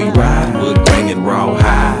leather when we ride, wood grain and raw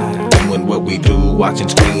hide. Doing what we do, watching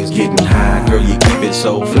screens, getting high. Girl, you keep it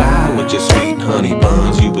so fly with your sweet honey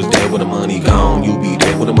buns. You was there when the money gone, you be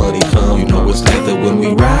there when the money come. You know it's leather when we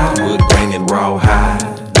ride, wood grain and raw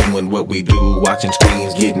hide. Doing what we do, watching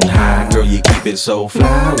screens, getting high. Girl, you keep it so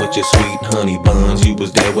fly with your sweet honey buns. You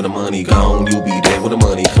was there when the money gone, you be there when the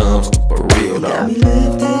money comes. For real though. Got me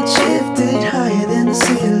lifted, shifted higher than the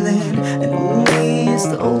ceiling, and ooh, it's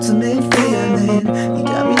the ultimate feeling. You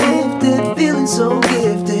got me lifted, feeling so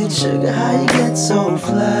gifted. Sugar, how you get so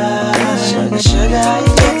fly? Sugar, sugar, how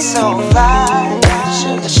you get so fly?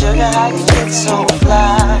 Sugar, sugar, how you get so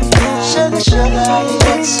fly? Sugar, sugar, how you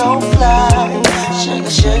get so fly? Sugar,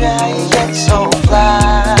 sugar, how you get so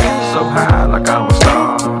fly? So high like I'm a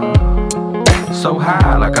star. So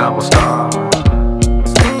high like I'm a star.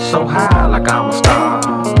 So high like I'm a star.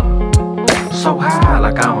 So high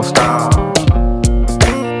like I'm a star.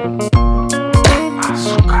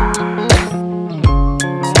 Azúcar.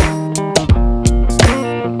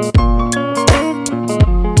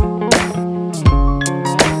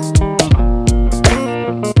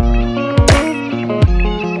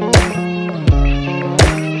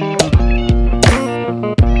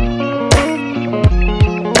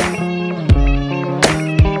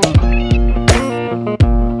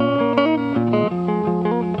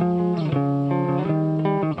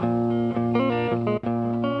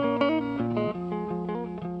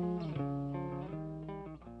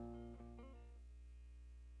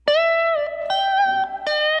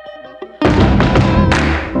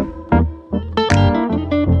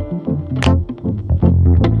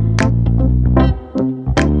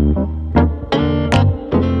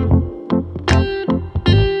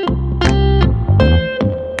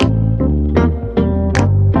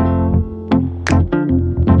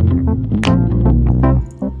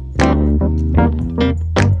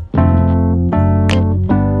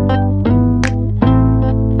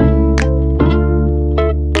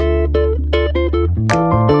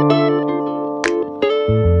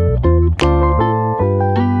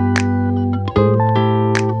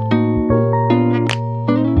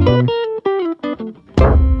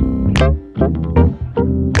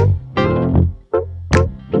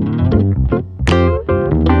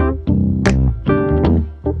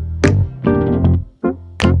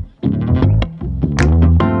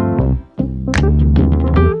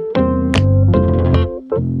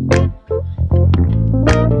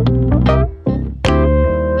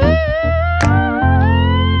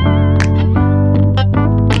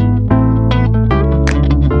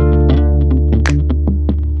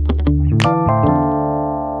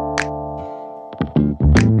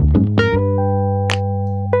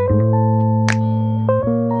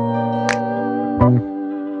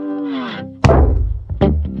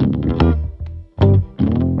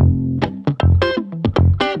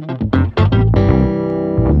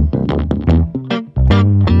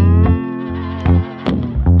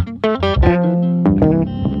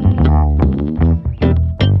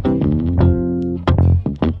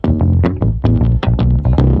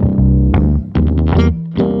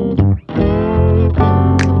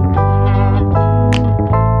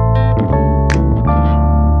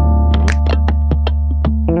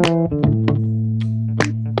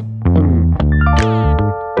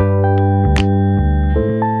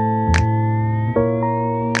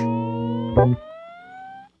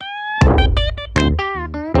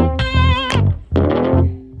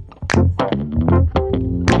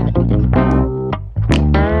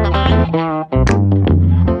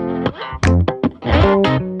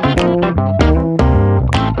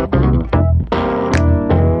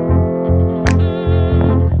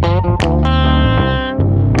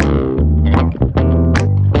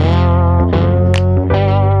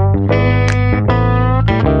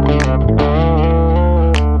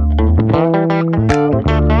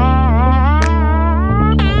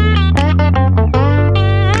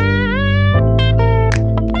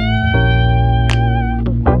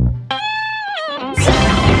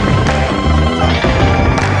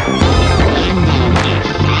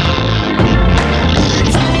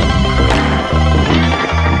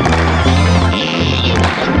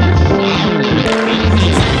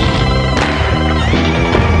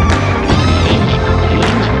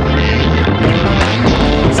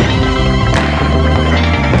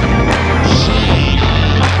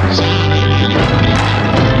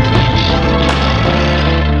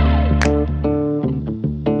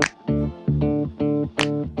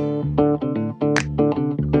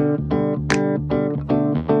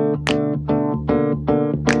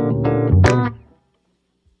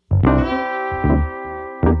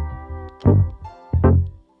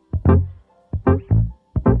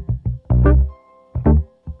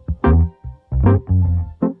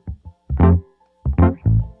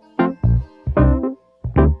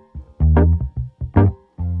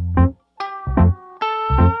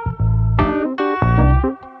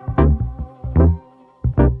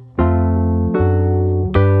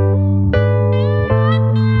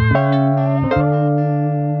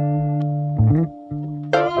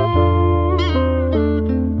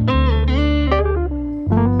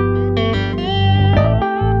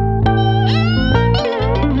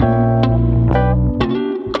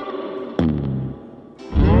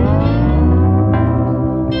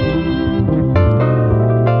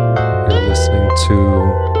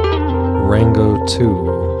 Rango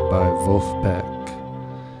 2 by Wolfpack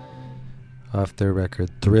off their record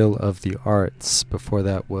Thrill of the Arts. Before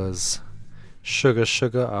that was Sugar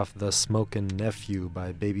Sugar off the Smokin' Nephew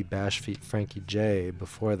by Baby Bash feat Frankie J.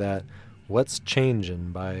 Before that, What's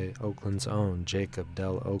Changin' by Oakland's own Jacob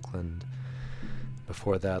Del Oakland.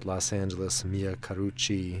 Before that, Los Angeles Mia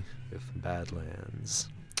Carucci with Badlands.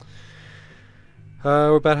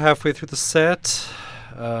 We're about halfway through the set.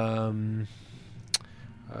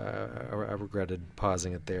 I regretted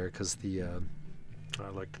pausing it there because I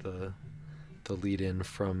liked the lead-in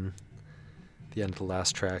from the end of the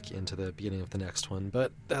last track into the beginning of the next one,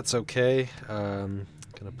 but that's okay. Gonna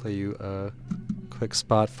play you a quick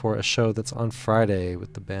spot for a show that's on Friday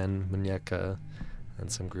with the band Muñeca and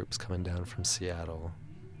some groups coming down from Seattle.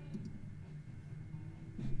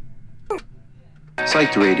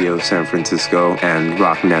 Psyched Radio San Francisco and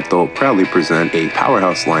Rock Neto proudly present a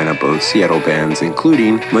powerhouse lineup of Seattle bands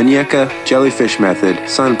including Muñeca, Jellyfish Method,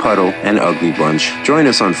 Sun Puddle, and Ugly Bunch. Join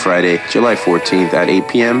us on Friday, July 14th at 8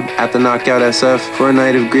 p.m. at the Knockout SF for a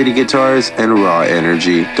night of gritty guitars and raw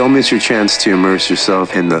energy. Don't miss your chance to immerse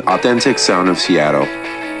yourself in the authentic sound of Seattle.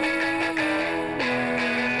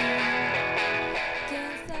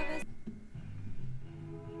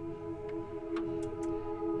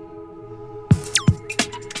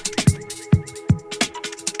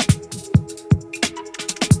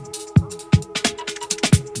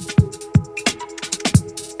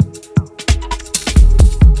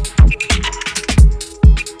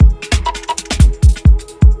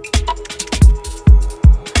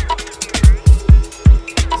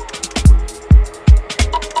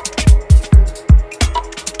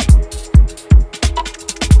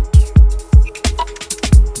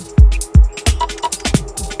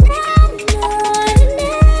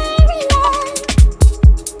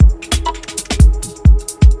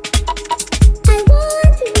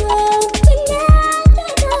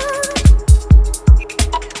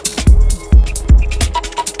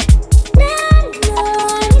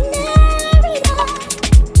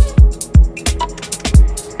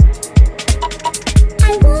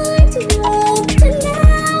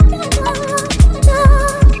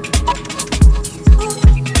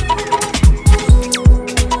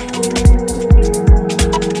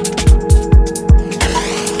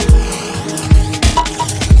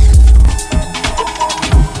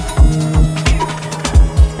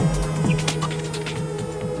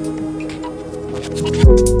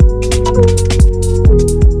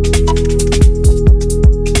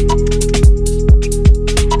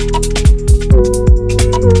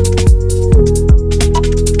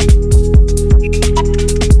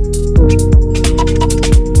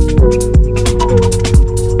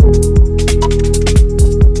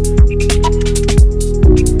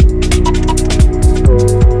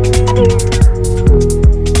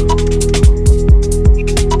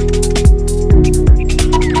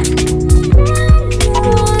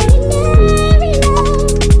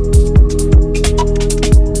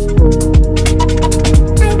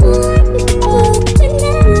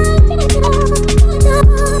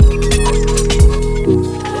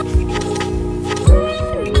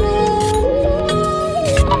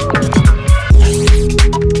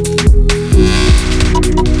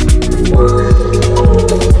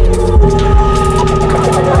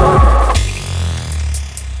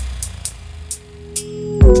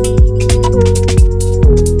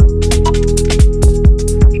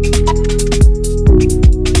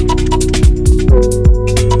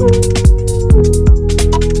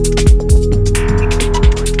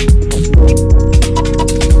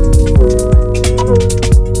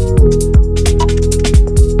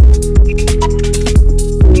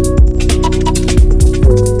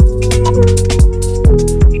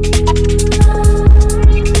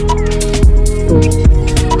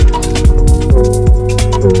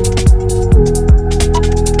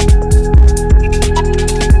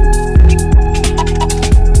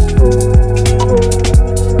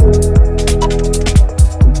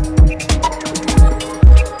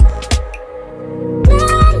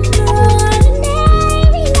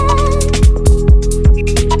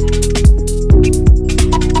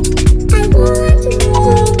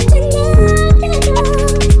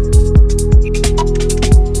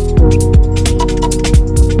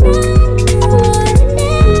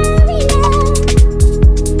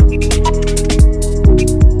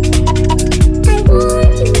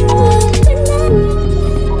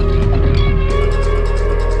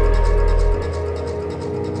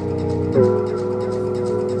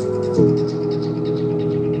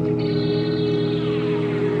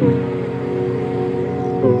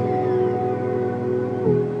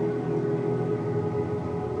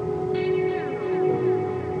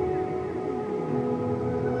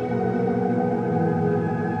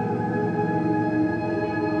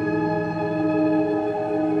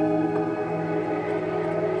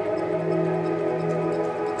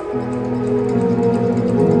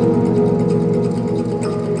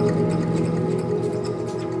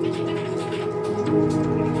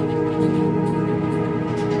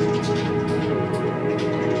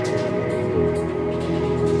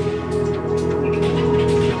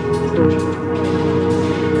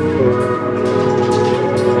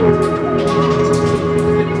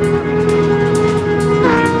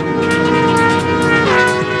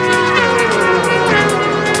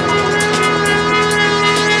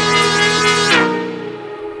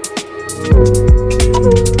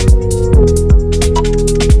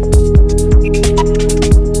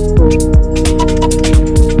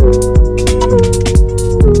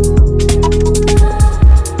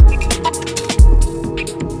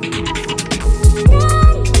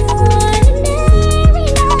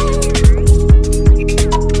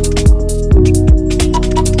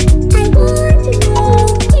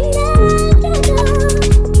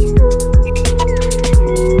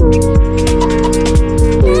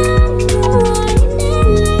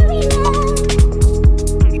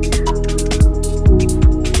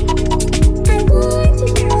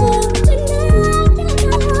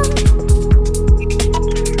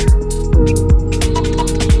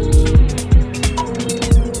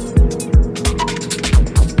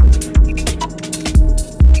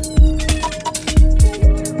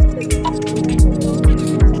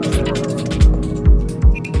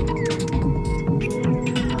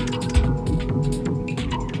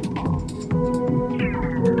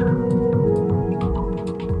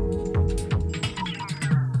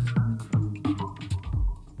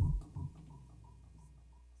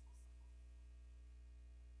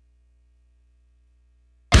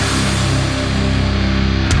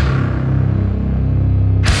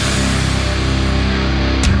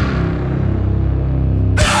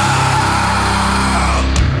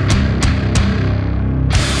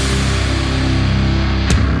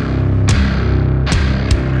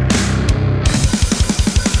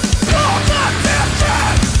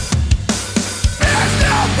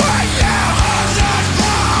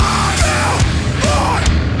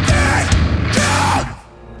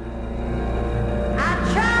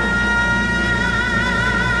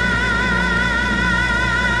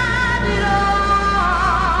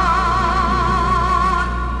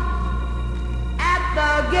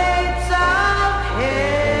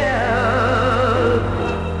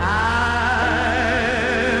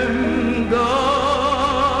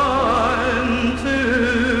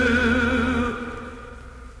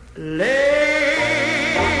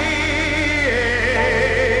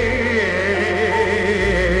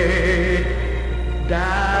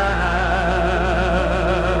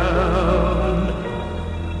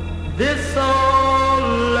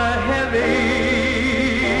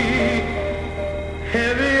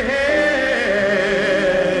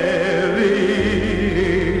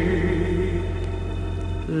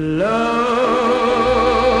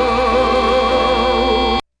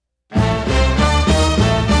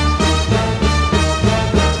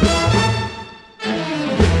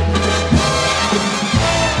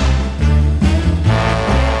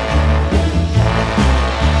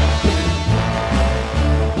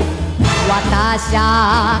 し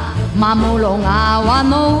ゃ守ろ川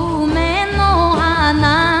の梅の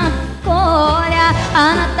花、こりゃ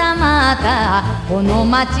あなたまたこの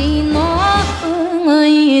町のウグ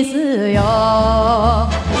イスよ。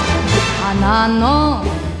花の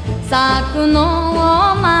咲く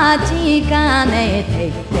のを待ちかねて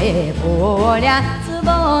いて、こりゃつ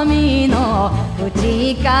ぼみの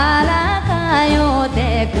口から通っ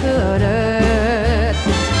てくる。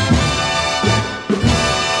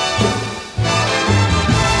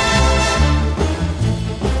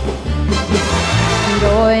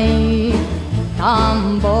広い田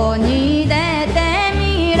んぼに出て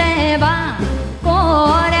みれば、こ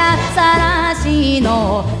りゃさらし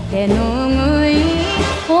の手ぬぐい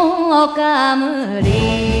おかむ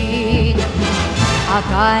り、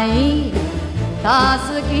赤いた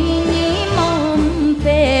すきにもん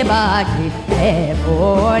ぺばきって、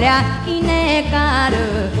こりゃ稲刈る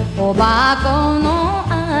おばこの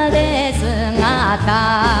あれ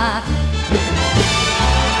姿。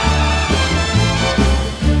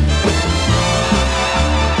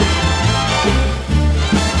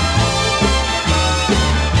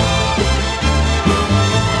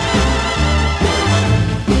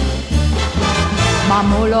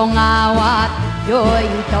守ろ川良い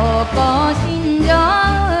とこ心情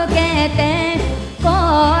受けて、こ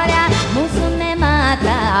りゃ娘また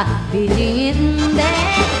美人で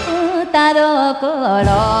歌どころ。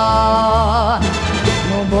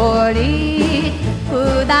上り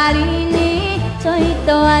下りにちょいと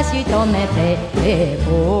足止めて、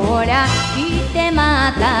こりゃ来て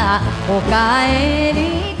またおかえ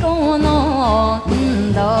りこの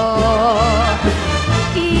温度。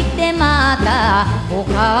来てまたお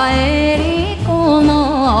かえりこ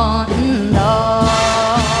の温度。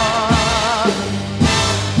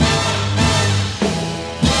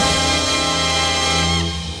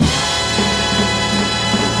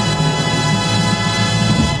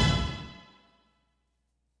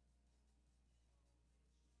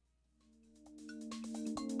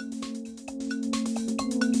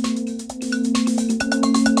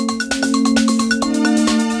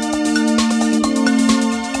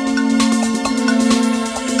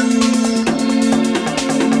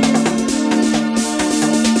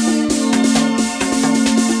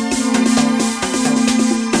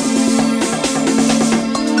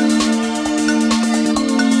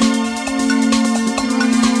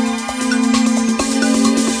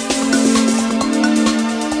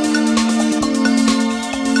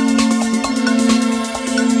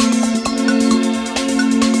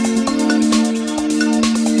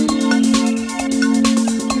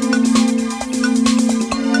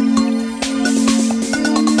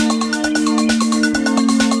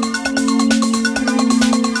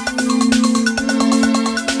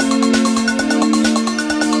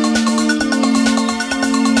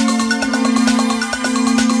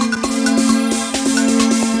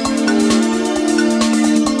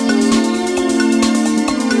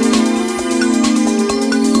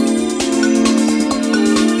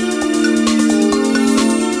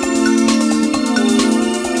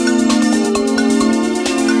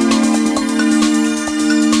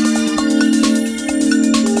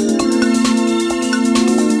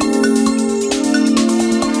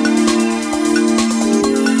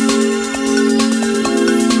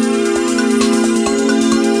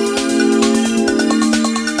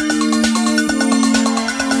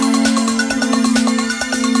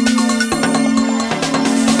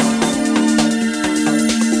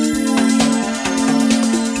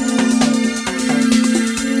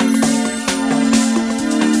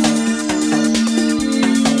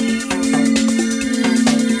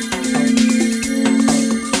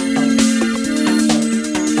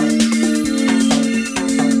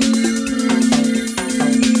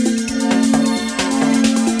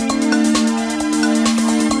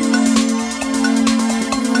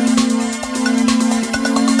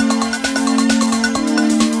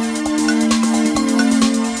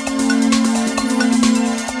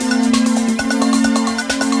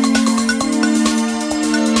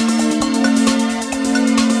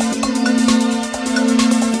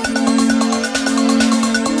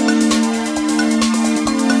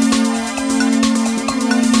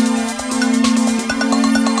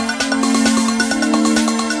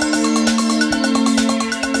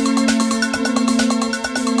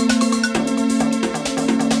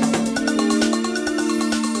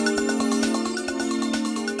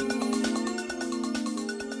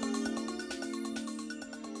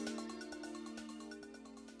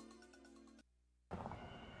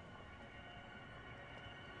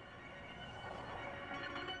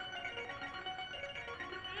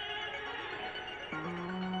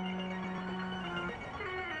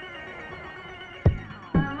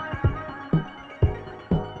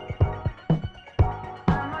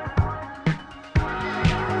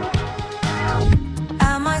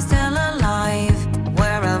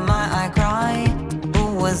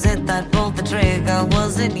was it that pulled the trigger?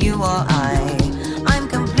 Was it you or I? I'm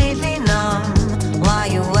completely numb. Why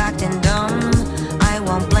you acting dumb? I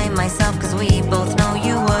won't blame myself, cause we both know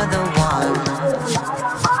you were the one.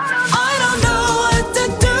 I don't know what to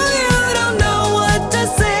do, you don't know what to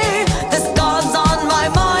say. The scars on my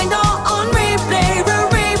mind are on replay,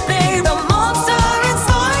 replay. The monster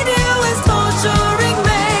inside you is torturing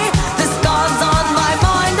me. The scars on my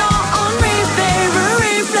mind are on replay,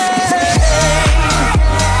 replay.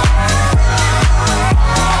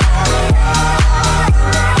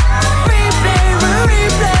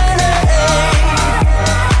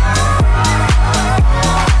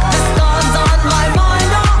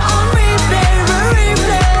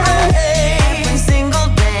 Every single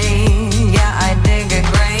day, yeah, I dig a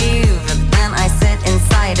grave. Then I sit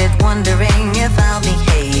inside it, wondering if I'll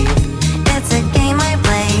behave. It's a game I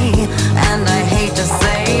play, and I hate to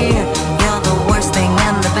say, you're the worst thing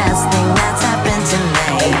and the best thing that's happened to me.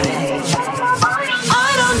 I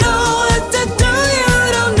don't know what to do, you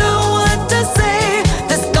don't know what to say.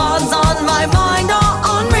 The scars on my mind are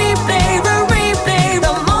on replay, replay.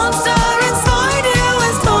 The monster inside you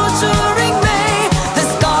is torturing me. The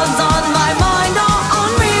scars on my mind are on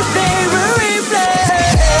replay, replay.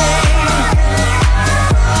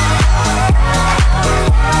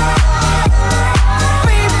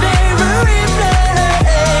 Replay, replay.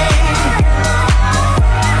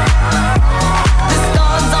 The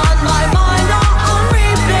scars on my mind are on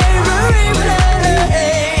replay,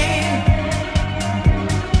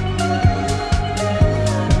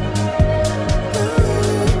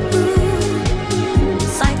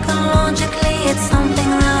 Psychologically, it's something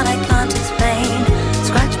that I can't explain.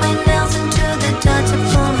 Scratch my nails into the dirt to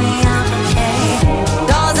pull me out, okay?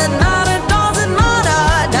 Doesn't matter,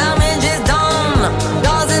 damage is done.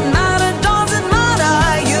 Doesn't matter,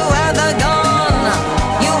 you had the gun.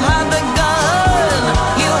 You had the gun.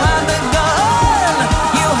 You had the gun.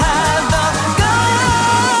 You had the gun. I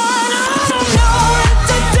don't know what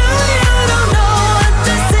to do, you don't know what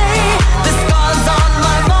to say. The scars on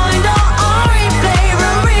my mind are on replay,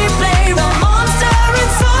 replay. The monster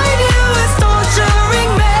inside you is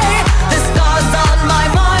torturing me. The scars on my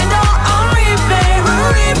mind are on replay,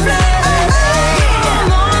 replay. Your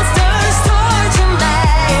monsters torture me.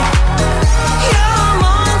 Your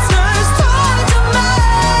monsters torture me.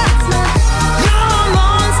 Your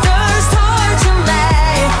monsters torture me.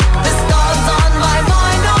 The scars on my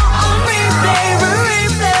mind are on replay,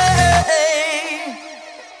 replay.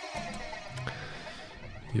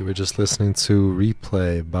 You were just listening to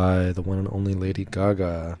Replay by the one and only Lady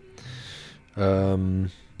Gaga.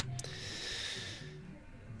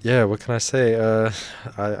 Yeah, what can I say?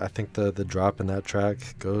 I think the drop in that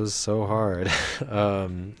track goes so hard. I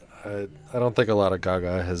don't think a lot of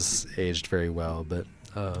Gaga has aged very well, but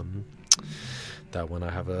that one I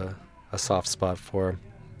have a soft spot for.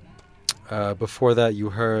 Before that, you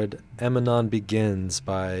heard Emanon Begins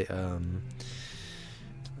by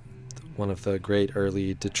one of the great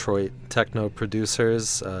early Detroit techno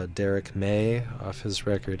producers, Derek May, off his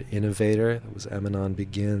record Innovator. That was Emanon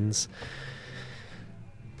Begins.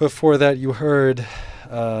 Before that, you heard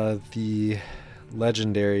the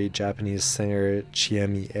legendary Japanese singer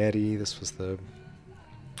Chiemi Eri. This was the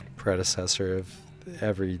predecessor of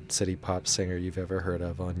every city pop singer you've ever heard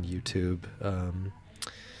of on YouTube.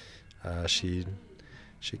 She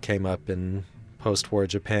came up in post-war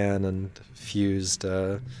Japan and fused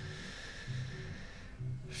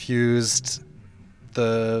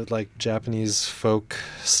the like Japanese folk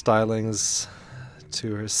stylings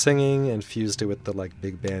to her singing and fused it with the like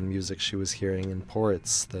big band music she was hearing in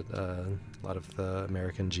ports that a lot of the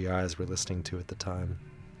American GIs were listening to at the time.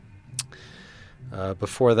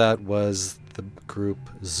 Before that was the group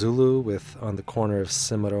Zulu with On the Corner of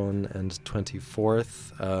Cimarron and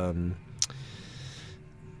 24th.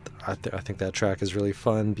 I think that track is really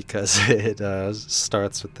fun because it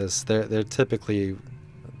starts with this. They're typically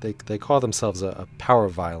they call themselves a power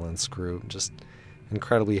violence group, just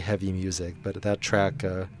incredibly heavy music. But that track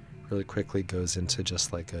really quickly goes into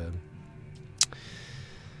just like a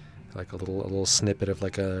little snippet of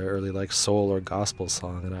like a early like soul or gospel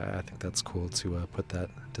song, and I think that's cool to put that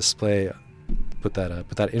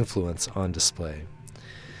influence on display.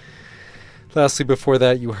 Lastly, before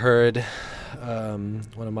that, you heard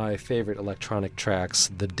one of my favorite electronic tracks,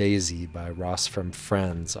 The Daisy by Ross from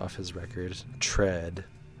Friends, off his record Tread.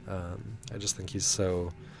 I just think he's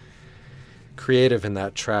so creative in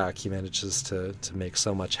that track. He manages to make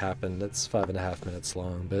so much happen. It's 5.5 minutes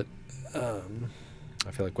long, but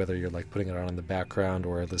I feel like whether you're like putting it on in the background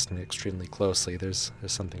or listening extremely closely, there's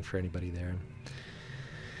something for anybody there.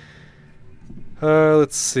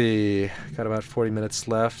 Let's see. Got about 40 minutes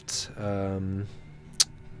left.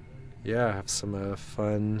 Yeah, I have some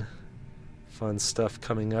fun stuff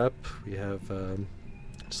coming up. We have,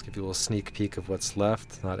 just give you a little sneak peek of what's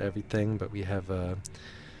left. Not everything, but we have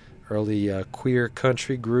early queer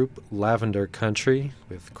country group Lavender Country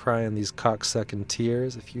with Crying These Cocksucking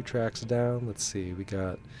Tears, a few tracks down. Let's see, we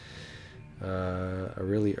got a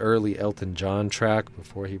really early Elton John track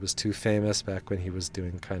before he was too famous, back when he was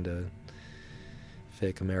doing kind of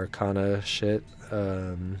fake Americana shit.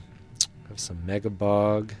 Have some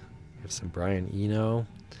Megabog, we have some Brian Eno.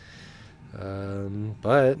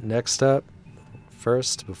 But next up,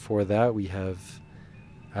 first, before that, we have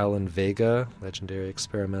Alan Vega, legendary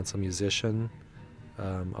experimental musician.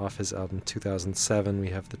 Off his album 2007, we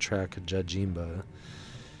have the track Jajimba.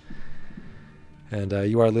 And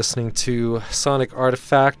you are listening to Sonic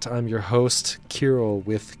Artifact. I'm your host, Kirill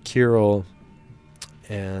with Kirill.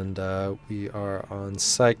 And we are on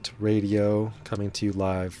Psyched Radio, coming to you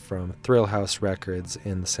live from Thrill House Records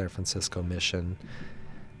in the San Francisco Mission.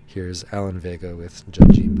 Here's Alan Vega with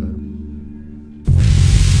Jajimba.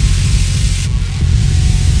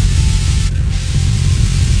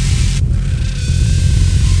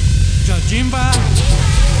 Jajimba.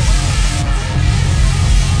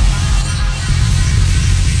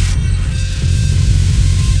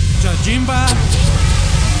 Jajimba.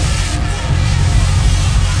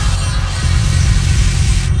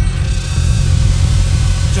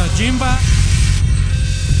 Jajimba.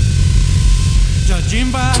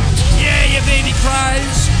 Jajimba. Yeah, your baby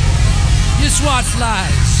cries. Your SWAT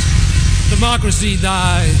flies. Democracy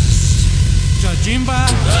dies. Jajimba.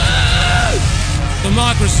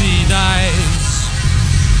 Democracy dies.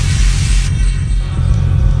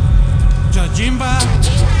 Jajimba.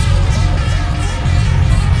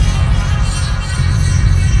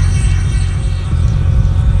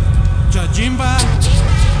 Jajimba.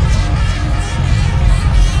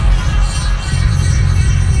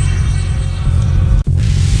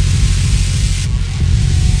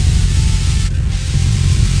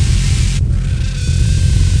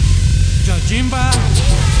 Jajimba.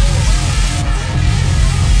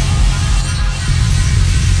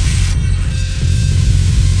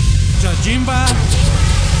 Jajimba.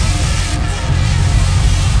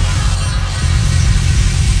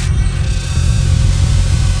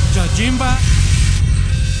 Jajimba.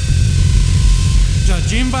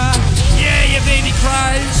 Jajimba. Yeah, your baby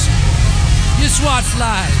cries. Your SWAT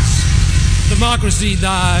flies. Democracy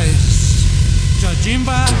dies.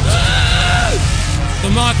 Jajimba.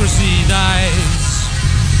 Democracy dies.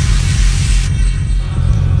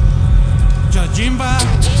 Jajimba.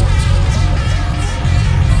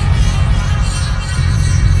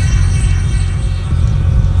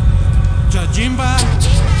 Jajimba.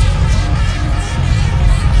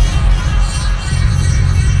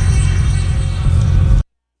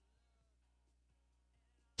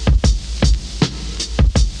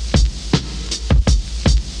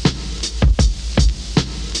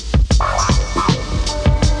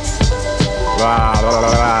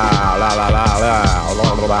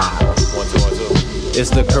 It's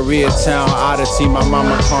the Koreatown oddity. My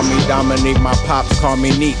mama call me Dominique, my pops call me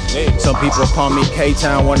Neat. Some people call me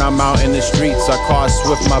K-Town when I'm out in the streets. I call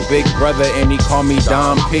Swift my big brother and he call me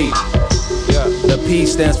Dom P. The P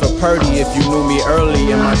stands for Purdy. If you knew me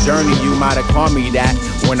early in my journey, you might have called me that.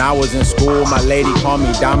 When I was in school, my lady called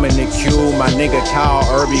me Dominic Q. My nigga Kyle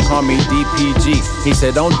Irby called me DPG. He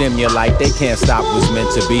said, don't dim your light, they can't stop what's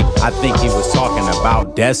meant to be. I think he was talking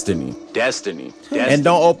about destiny. Destiny. And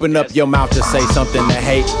don't open up your mouth to say something to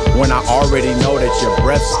hate when I already know that your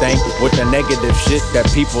breath stank. With the negative shit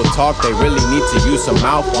that people talk, they really need to use some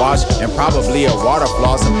mouthwash and probably a water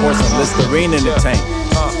floss and pour some Listerine in the tank.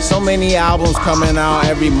 So many albums coming out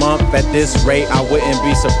every month at this rate. I wouldn't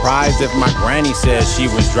be surprised if my granny said she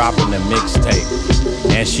was dropping a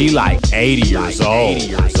mixtape. And she like 80 years old.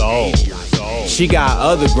 She got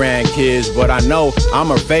other grandkids, but I know I'm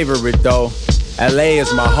her favorite though. LA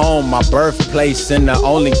is my home, my birthplace, and the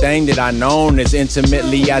only thing that I known as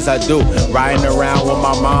intimately as I do. Riding around with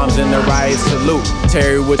my moms in the riot salute.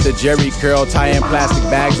 Terry with the Jerry curl, tying plastic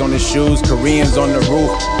bags on his shoes. Koreans on the roof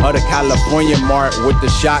of the California Mart with the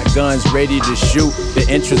shotguns ready to shoot. The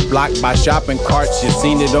entrance blocked by shopping carts, you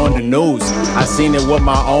seen it on the news. I seen it with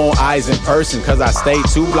my own eyes in person, cause I stayed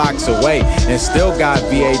 2 blocks away and still got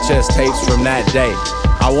VHS tapes from that day.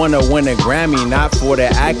 I wanna win a Grammy, not for the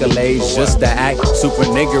accolades, just to act super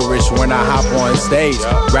niggerish when I hop on stage.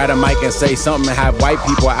 Grab a mic and say something and have white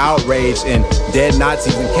people outraged, and dead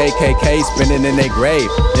Nazis and KKK spinning in their grave.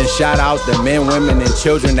 Then shout out the men, women, and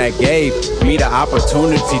children that gave me the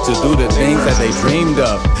opportunity to do the things that they dreamed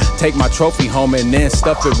of. Take my trophy home and then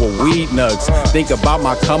stuff it with weed nugs. Think about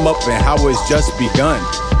my come up and how it's just begun.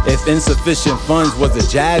 If Insufficient Funds was a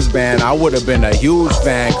jazz band, I would have been a huge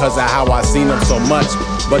fan cause of how I seen them so much.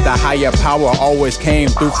 But the higher power always came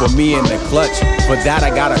through for me in the clutch. For that I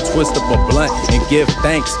gotta twist up a blunt and give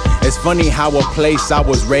thanks. It's funny how a place I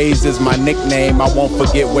was raised is my nickname. I won't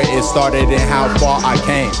forget where it started and how far I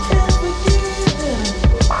came.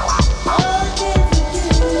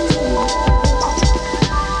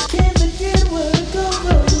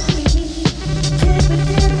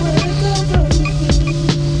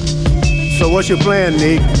 So what's your plan,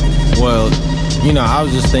 Nick? Well, you know, I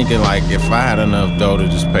was just thinking like if I had enough dough to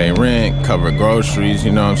just pay rent, cover groceries,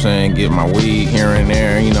 you know what I'm saying, get my weed here and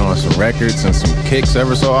there, you know, and some records and some kicks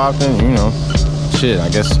ever so often, you know, shit, I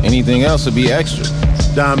guess anything else would be extra.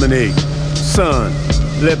 Dominique, son,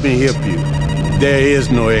 let me help you. There is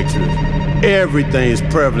no extra. Everything is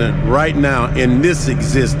prevalent right now in this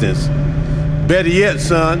existence. Better yet,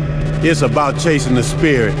 son, it's about chasing the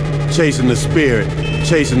spirit, chasing the spirit,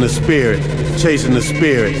 chasing the spirit, chasing the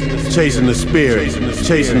spirit, chasing the spirit, chasing the spirit,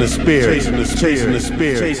 chasing the spirit, chasing the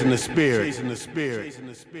spirit, chasing the spirit, chasing the spirit, chasing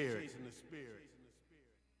the spirit.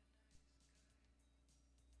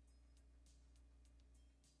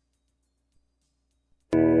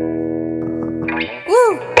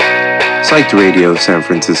 Psyched Radio San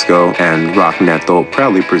Francisco and Rock Neto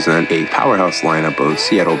proudly present a powerhouse lineup of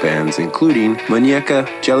Seattle bands including Muñeca,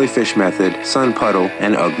 Jellyfish Method, Sun Puddle,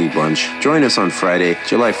 and Ugly Bunch. Join us on Friday,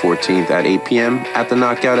 July 14th at 8 p.m. at the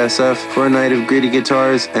Knockout SF for a night of gritty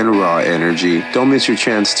guitars and raw energy. Don't miss your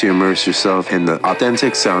chance to immerse yourself in the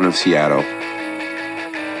authentic sound of Seattle.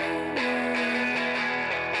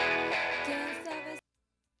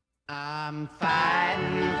 I'm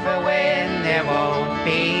fighting for when there won't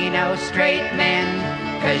be no straight men,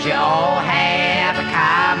 'cause you all have a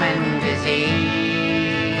common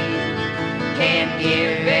disease. Can't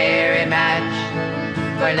give very much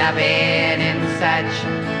for loving and such,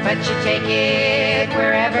 but you take it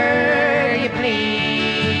wherever you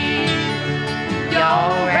please.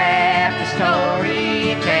 Y'all rap the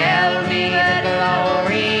story, tell me the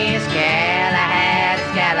glorious Galahad's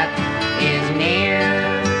gallop is near.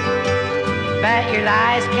 But your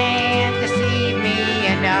lies can't deceive me.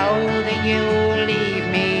 You know that you'll leave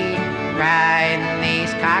me crying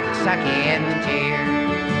these cocksucking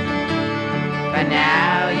tears. But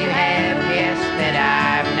now you have guessed that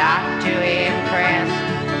I'm not too impressed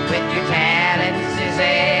with your talents as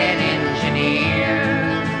an engineer.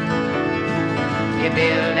 You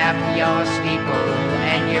build up your steeple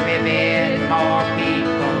and you rivet more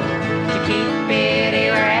people to keep it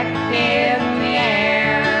erect in the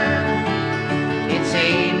air. It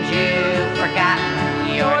seems you've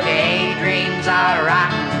forgotten your daydreams are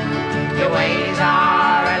rotten, your ways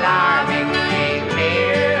are alarmingly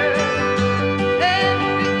clear. And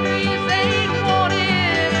victories ain't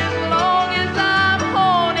wanted as long as I'm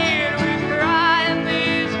haunted with crying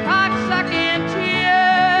these cocksucking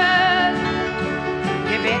tears.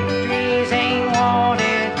 Your victories ain't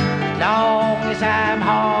wanted as long as I'm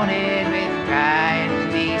haunted with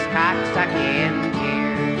crying these cocksucking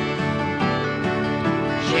tears.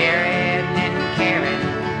 Sharing and caring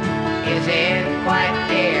isn't quite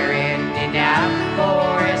daring enough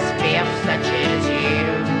for a spiff such as you.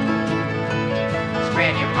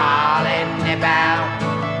 Spread your pollen about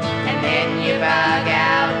and then you bug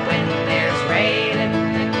out when there's railing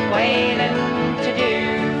and wailing to do.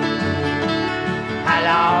 How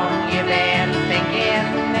long you been thinking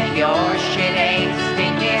that your shit ain't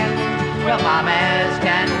stinking? Well, mama's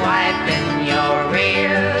done wiping your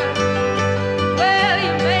rear. Well,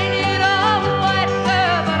 you made it all right, sir,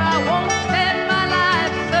 but I won't spend my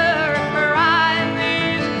life, sir, crying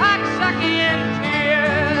these cocksucking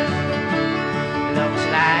tears. Looks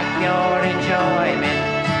like your enjoyment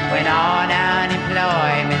went on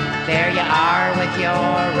unemployment. There you are with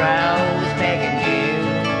your rose begging you.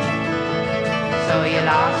 So you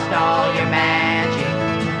lost all your magic.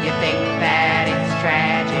 You think that it's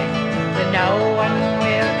tragic that no one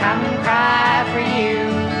will come cry for you.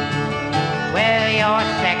 Well, your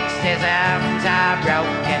sexisms are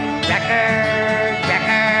broken record,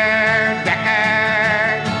 record,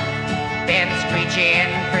 record. Been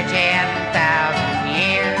screeching for 10,000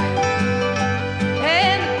 years.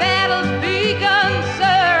 And the battle's begun,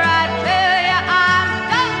 sir. I tell you, I'm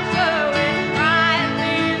done, sir, with crying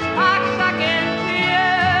these cocksucking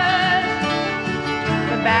tears.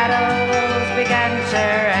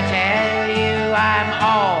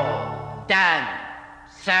 done,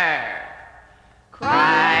 sir.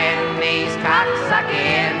 Crying these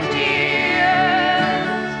cocksucking tears.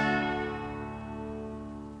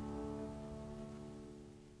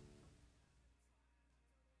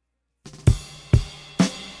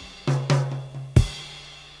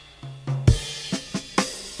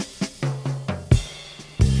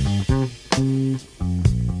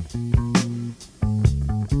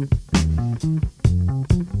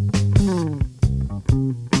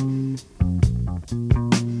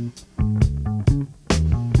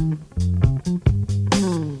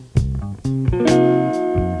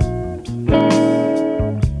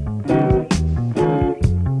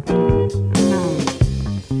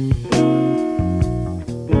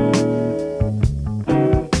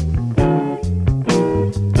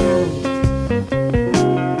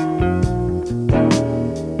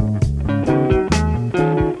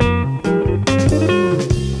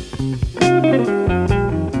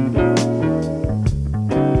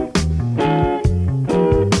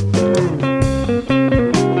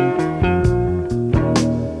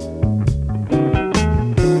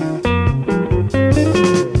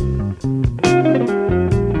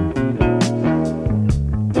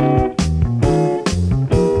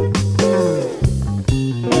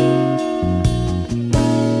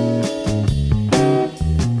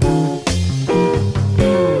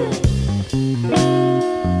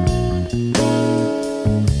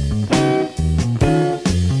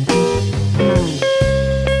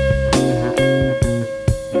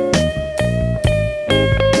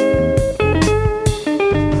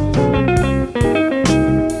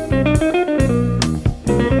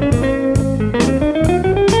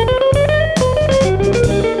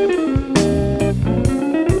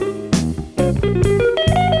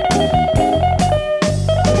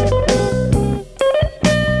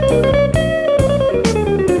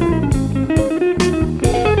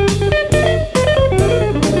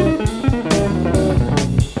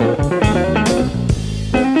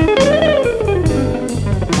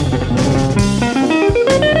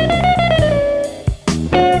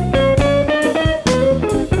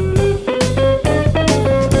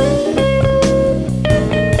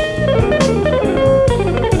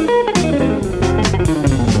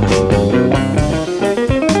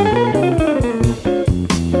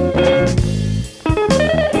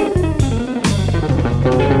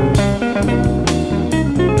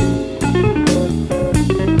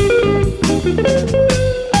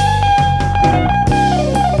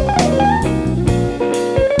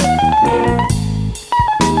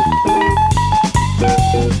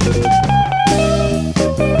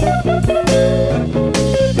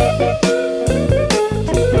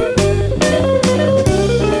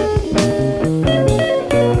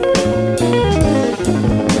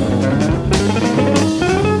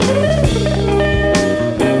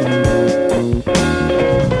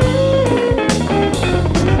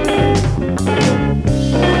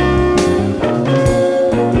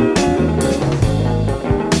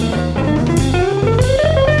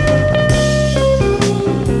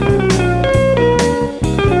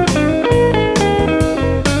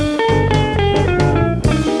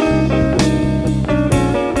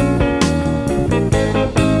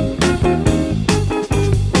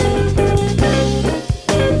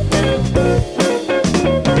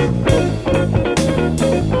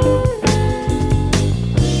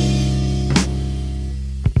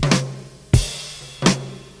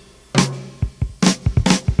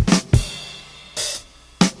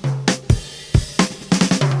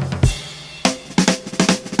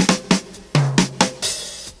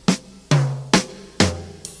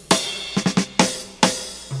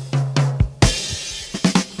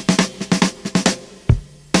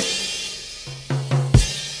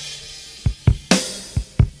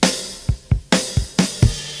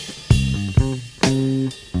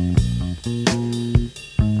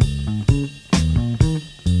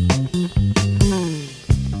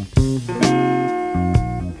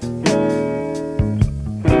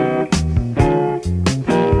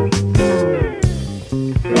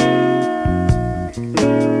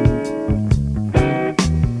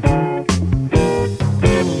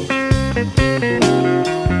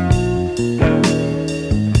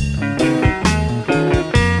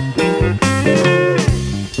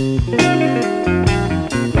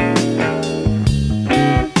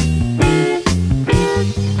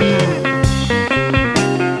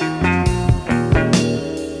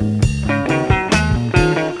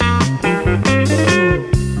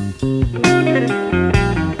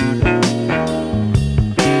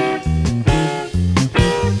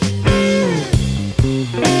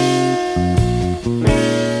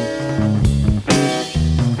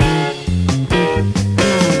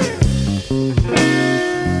 You're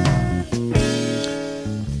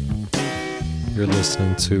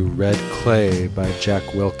listening to Red Clay by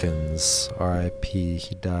Jack Wilkins, R.I.P.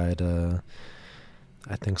 He died, I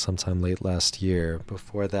think sometime late last year.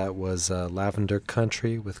 Before that was Lavender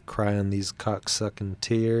Country with Cry on These Cocksucking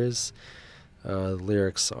Tears. The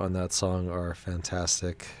lyrics on that song are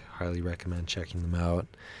fantastic. Highly recommend checking them out.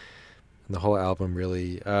 And the whole album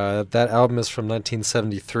really... that album is from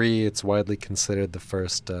 1973. It's widely considered the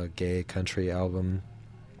first gay country album,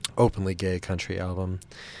 openly gay country album.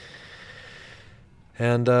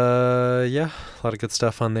 And, yeah, a lot of good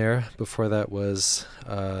stuff on there. Before that was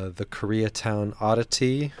the Koreatown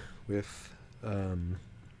Oddity with, a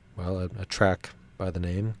track by the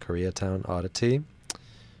name, Koreatown Oddity.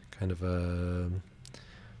 Kind of a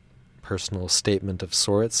personal statement of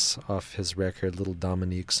sorts off his record Little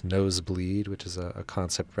Dominique's Nosebleed, which is a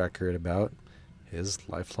concept record about his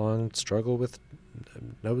lifelong struggle with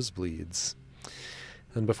nosebleeds.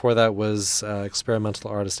 And before that was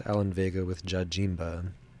experimental artist Alan Vega with Jajimba.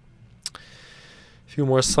 A few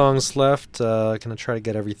more songs left. Gonna try to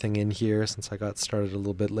get everything in here since I got started a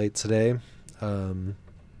little bit late today.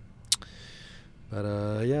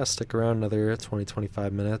 Yeah, stick around another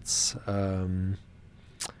 20-25 minutes.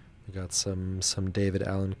 We got some David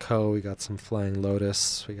Allan Coe. We got some Flying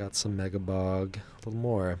Lotus. We got some Megabog. A little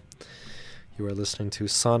more. You are listening to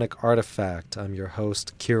Sonic Artifact. I'm your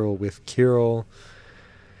host, Kirill with Kirill.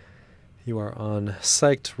 You are on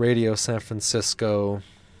Psyched Radio San Francisco,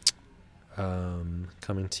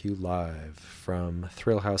 coming to you live from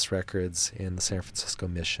Thrill House Records in the San Francisco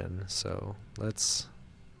Mission. So let's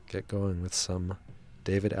get going with some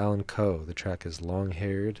David Allan Coe. The track is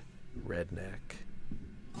Long-Haired Redneck.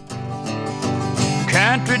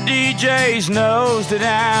 Country DJs knows that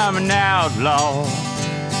I'm an outlaw.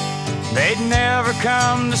 They'd never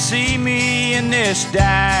come to see me in this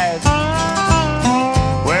dive,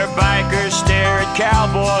 where bikers stare at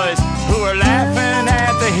cowboys who are laughing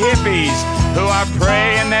at the hippies who are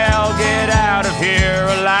praying they'll get out of here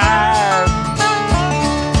alive.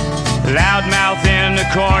 Loudmouth in the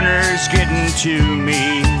corners getting to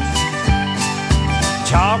me,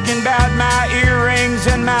 talking about my earrings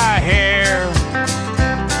and my hair.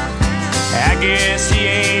 I guess he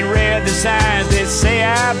ain't read the signs that say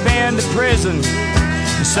I've been to prison.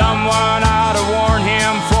 Someone ought to warn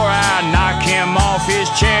him before I knock him off his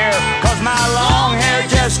chair, 'cause my long hair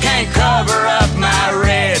just can't cover up my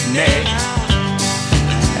redneck.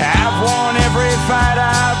 I've won every fight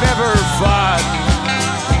I've ever fought,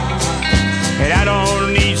 and I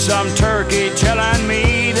don't need some turkey telling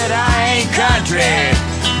me that I ain't country,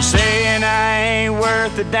 saying I ain't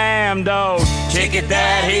worth a damn dog ticket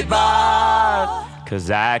that he bought. 'Cause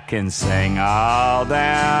I can sing all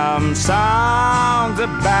them songs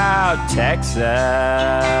about Texas,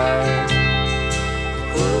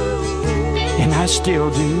 and I still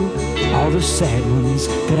do all the sad ones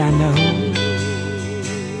that I know.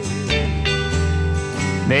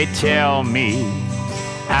 They tell me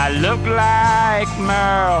I look like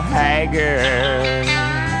Merle Haggard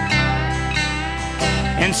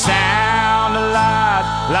and sound a lot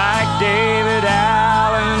like David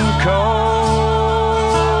Allan Coe.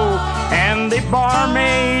 And the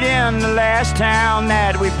barmaid in the last town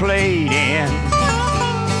that we played in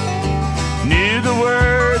knew the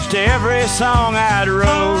words to every song I'd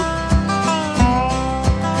wrote.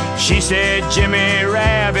 She said Jimmy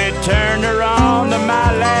Rabbit turned her on to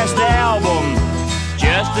my last album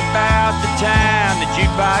just about the time the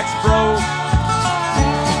jukebox broke.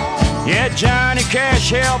 Yeah, Johnny Cash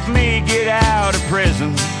helped me get out of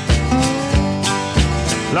prison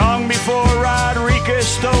long before Rodriguez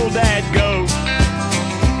stole that goat.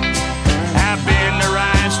 I've been the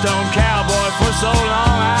Rhinestone Cowboy for so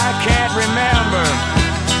long I can't remember,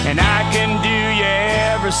 and I can do you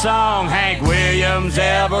every song Hank Williams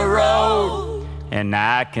ever wrote, and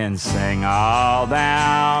I can sing all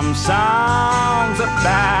them songs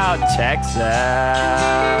about Texas,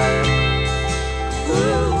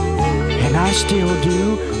 and I still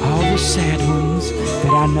do all the sad ones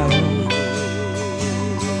that I know.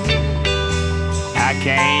 I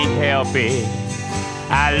can't help it,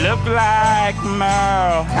 I look like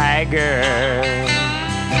Merle Haggard,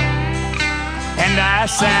 and I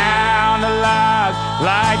sound a lot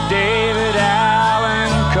like David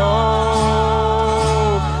Allan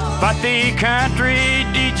Coe. But the country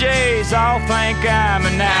DJs all think I'm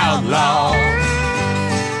an outlaw,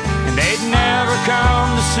 and they'd never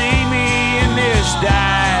come to see me in this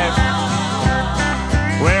dive,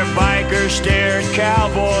 where bikers stare at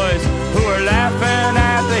cowboys who are laughing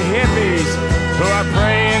at the hippies who are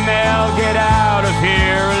praying they'll get out of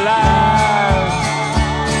here alive.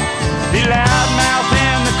 The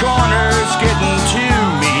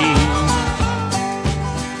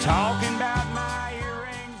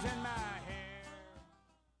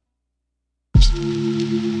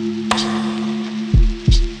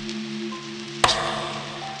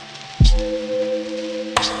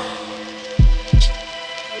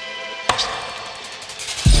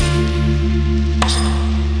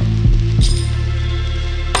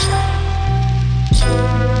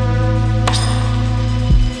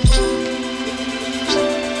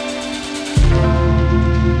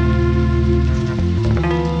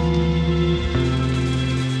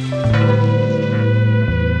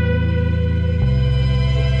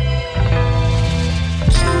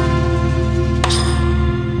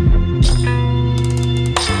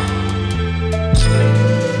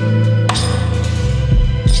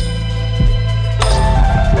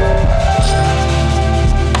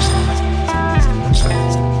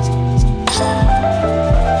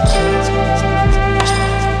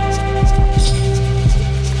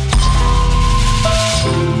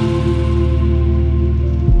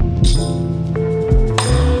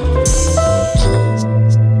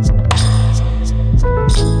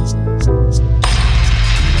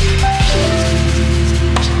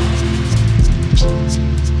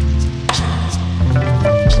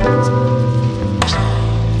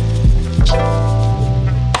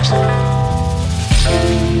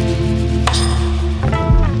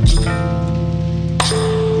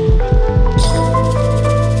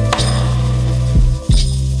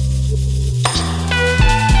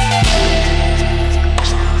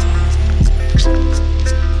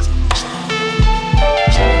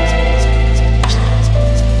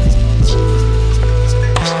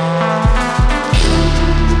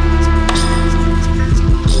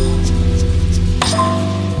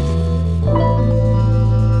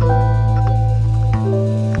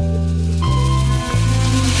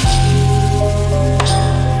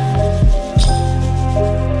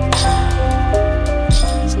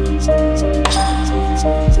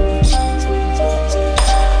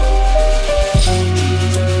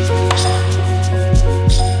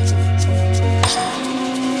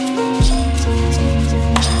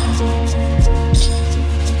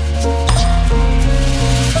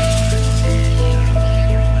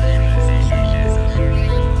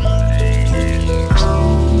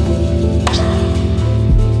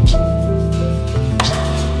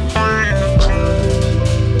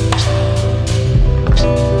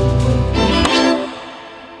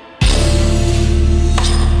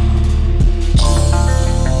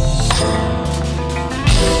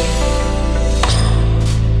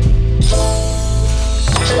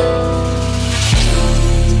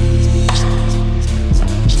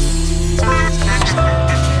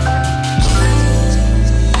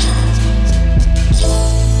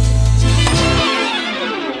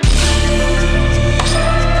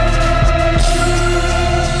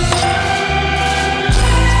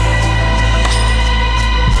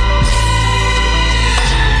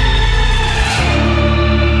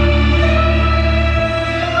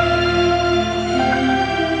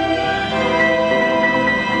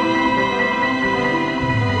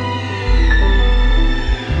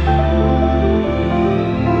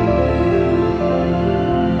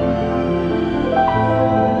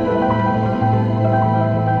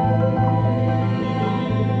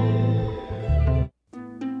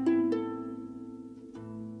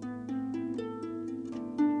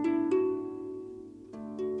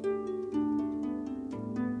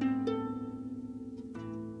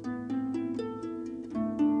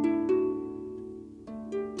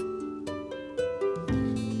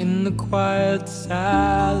In the quiet,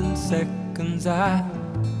 silent seconds, I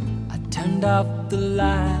turned off the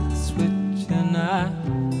light switch and I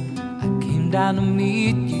came down to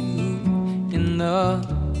meet you in the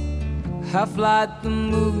half-light the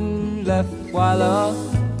moon left while a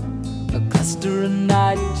cluster of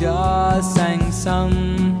nightjars sang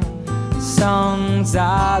some songs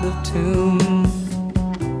out of tune.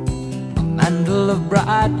 A mantle of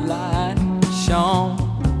bright light shone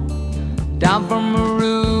down from a room.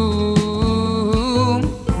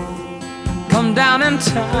 Come down in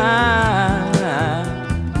time,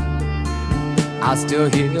 I still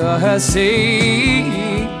hear her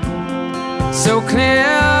say, so clear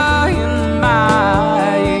in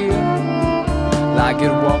my ear, like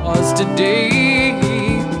it was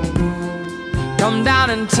today. Come down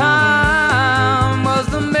in time was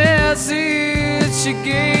the message she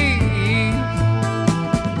gave.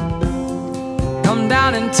 Come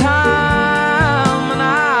down in time and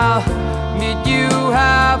I'll meet you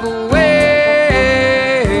halfway.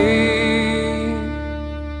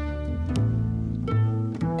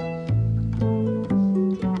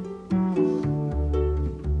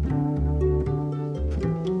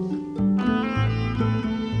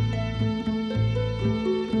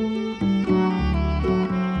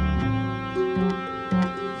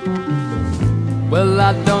 Well,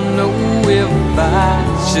 I don't know if I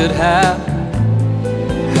should have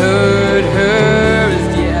heard her as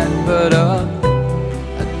yet, but a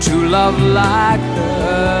true love like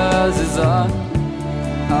hers is a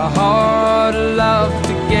hard love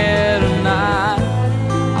to get, and I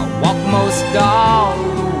walk most all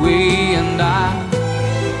the way, and I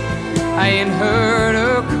ain't heard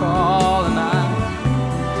her call, and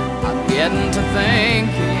I'm getting to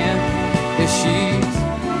thinking if she's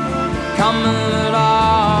coming at all.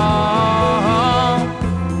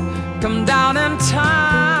 Come down in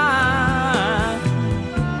time,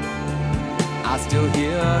 I still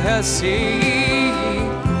hear her say,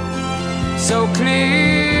 so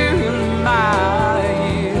clear in my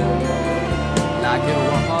ear, like it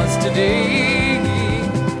was today.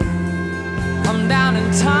 Come down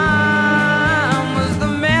in time was the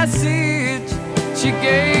message she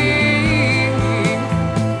gave.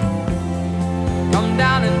 Come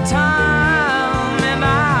down in time and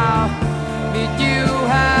I'll meet you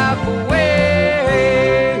halfway.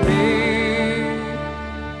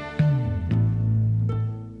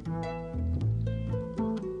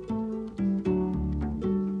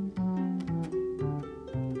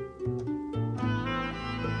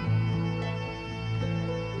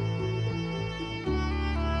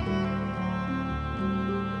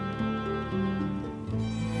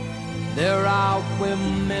 There are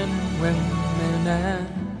women, and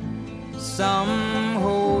some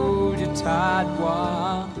hold you tight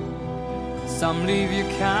while some leave you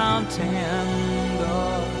counting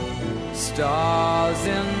the stars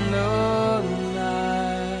in the night.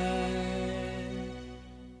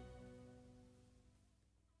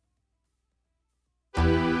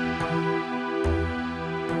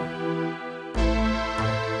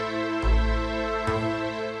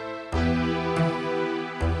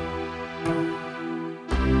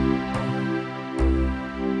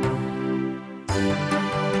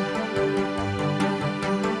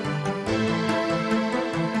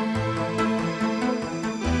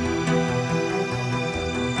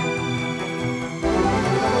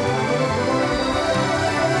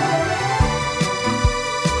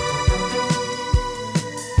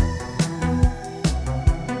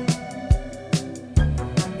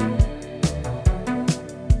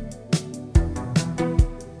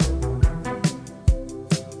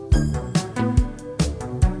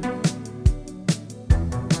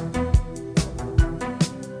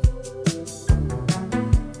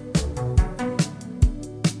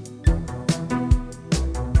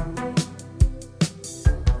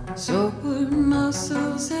 Sober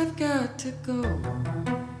muscles have got to go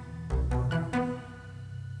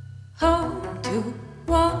home to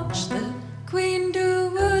watch the queen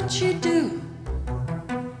do what she do.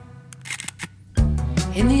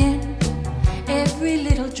 In the end, every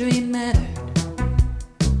little dream mattered.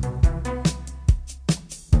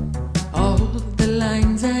 All the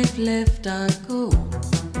lines I've left are gold.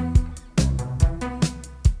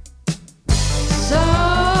 So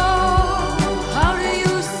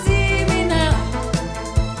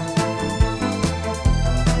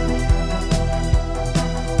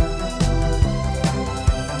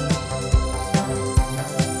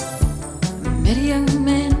met a young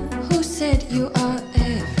man who said you are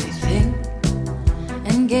everything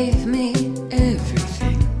and gave me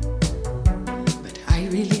everything, but I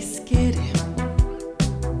really scared him,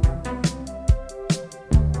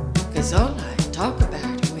 'cause all I talk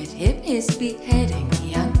about with is beheading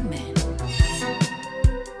young men.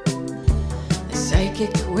 The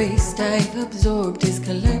psychic waste I've absorbed is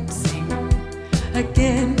collapsing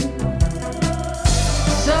again.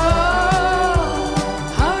 So,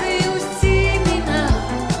 how do you see me now?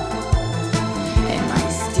 Am I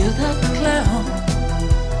still that clown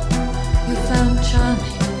you found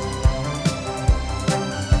charming?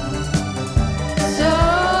 So,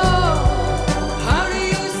 how do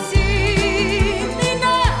you see me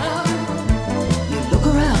now? You look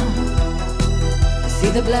around,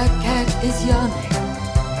 see the black cat is yawning.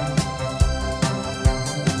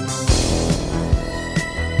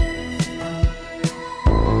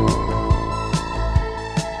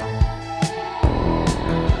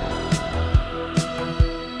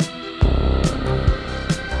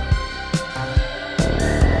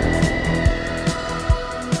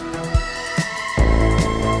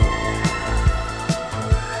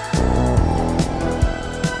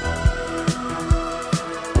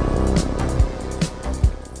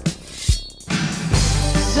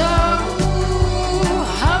 So,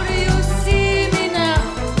 how do you see me now?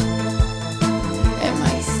 Am I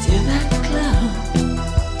still that clown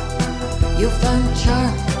you found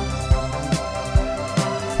charming?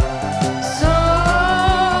 So,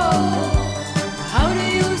 how do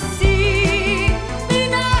you see me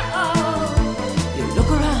now? You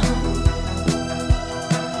look around.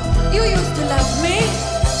 You used to love me.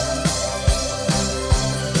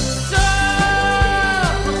 So,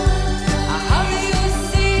 how do you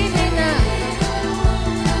see me now?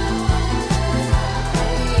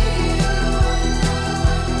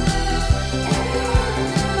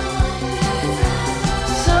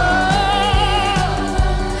 So,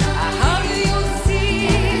 how do you see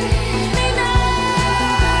me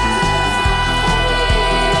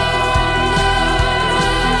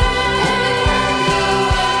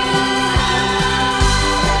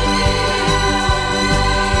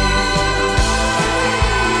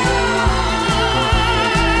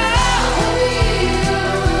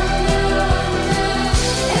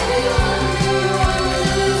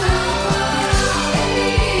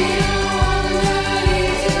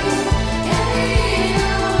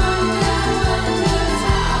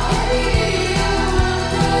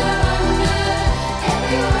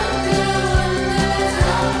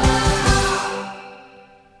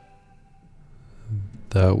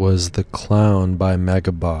That was The Clown by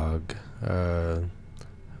Megabog. A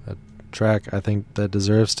track I think that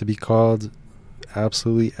deserves to be called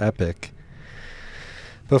absolutely epic.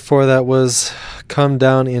 Before that was Come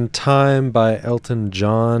Down in Time by Elton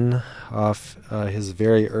John off his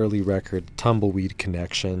very early record, Tumbleweed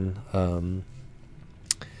Connection.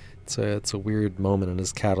 It's a weird moment in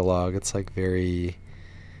his catalog. It's like very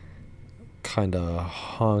kind of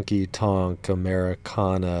honky-tonk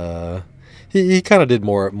Americana. He kind of did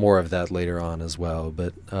more of that later on as well,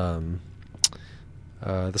 but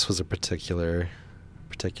this was a particular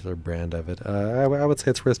brand of it. I would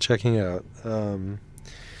say it's worth checking out.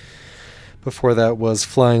 Before that was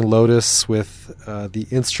Flying Lotus with the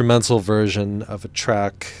instrumental version of a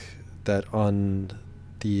track that on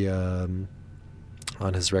his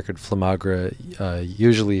record Flamagra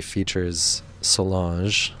usually features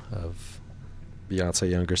Solange of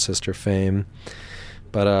Beyonce younger sister fame.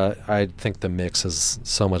 But I think the mix is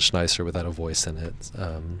so much nicer without a voice in it.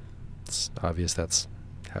 It's obvious that's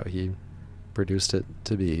how he produced it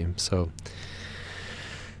to be. So,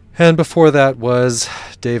 and before that was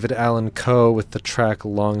David Allan Coe with the track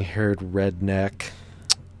Long-Haired Redneck.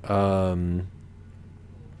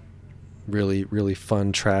 Really, really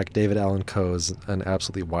fun track. David Allan Coe is an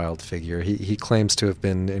absolutely wild figure. He claims to have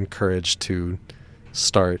been encouraged to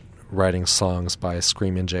start writing songs by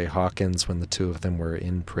Screamin' Jay Hawkins when the two of them were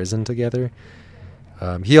in prison together.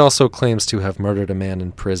 He also claims to have murdered a man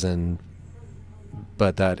in prison,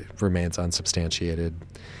 but that remains unsubstantiated.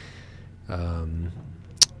 He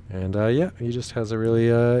just has a really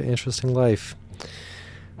interesting life.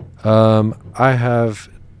 I have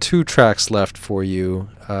 2 tracks left for you.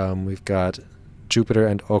 We've got Jupiter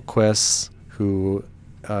and Oques, who,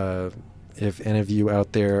 if any of you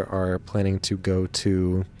out there are planning to go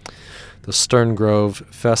to the Stern Grove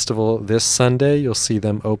Festival this Sunday, you'll see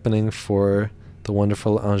them opening for the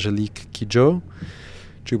wonderful Angelique Kidjo.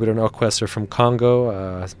 Jupiter and Oques are from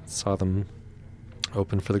Congo. Saw them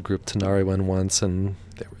open for the group Tenariwen once, and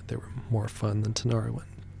they were more fun than Tenariwen.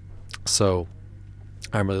 So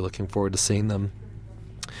I'm really looking forward to seeing them.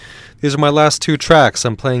 These are my last 2 tracks.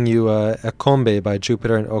 I'm playing you Ekombe by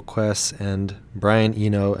Jupiter and Oques and Brian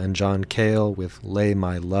Eno and John Cale with Lay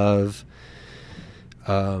My Love.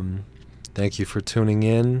 Thank you for tuning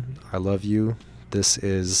in. I love you. This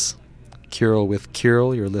is Curel with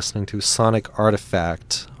Curel. You're listening to Sonic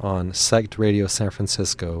Artifact on Psyched Radio San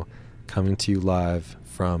Francisco, coming to you live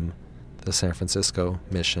from the San Francisco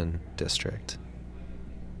Mission District.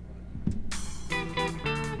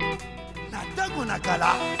 Natango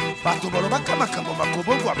nakala bato balobaka makambo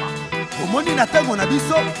makobongwama omoni na tango na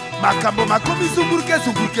biso makambo makomi zungurke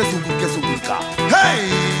hey.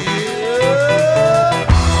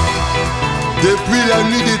 Depuis la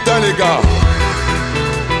nuit des temps les gars,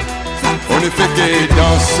 on ne fait que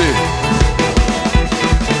danser.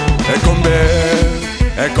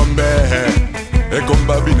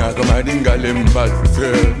 Ekombe bina kamaringa lembate.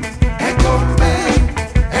 Ekombe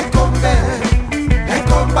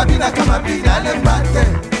bina kamabina lembate.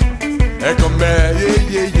 Ekombe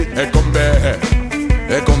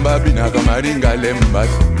bina kamaringa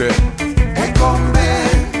lembate. Ekombe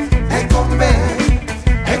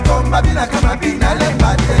bina kamabina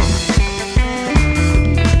lembate.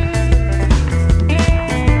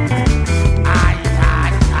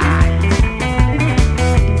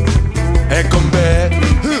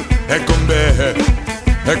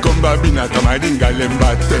 Ekombe bina kamaringa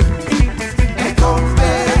lembate. Ekombe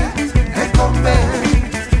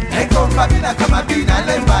bina kamabina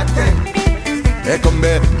lembate.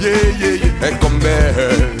 Ekombe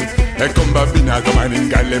bina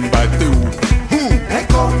kamaringa lembate.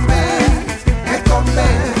 Ekombe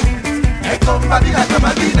bina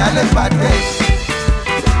kamabina lembate.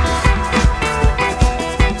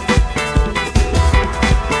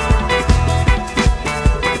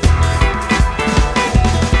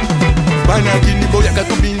 Banakini boya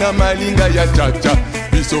katubina malinga ya chacha.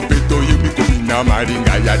 Biso peto yemi kubina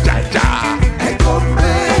malinga ya chacha.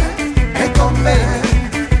 Ekombe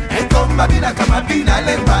bina kamabina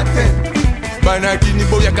lembate. Banakini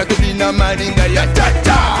boya katubina malinga ya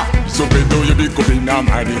chacha. Biso peto yemi kubina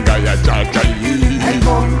malinga ya chacha.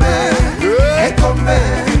 Ekombe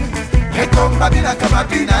bina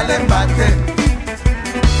kamabina lembate.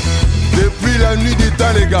 Depuis la nuit des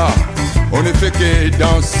temps les gars, on ne fait que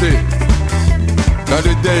danser. Dans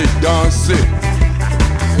le deuil, danser.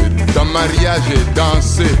 Dans le mariage,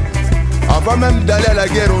 danser. Avant même d'aller à la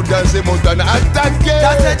guerre, on dansait Montana. Attaquer.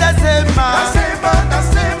 Danser,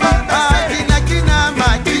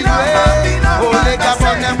 oh les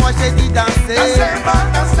Gabonais, moi j'ai dit danser.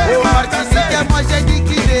 Oh Martinique, moi j'ai dit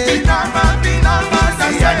killer.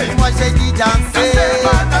 Moi j'ai dit danser.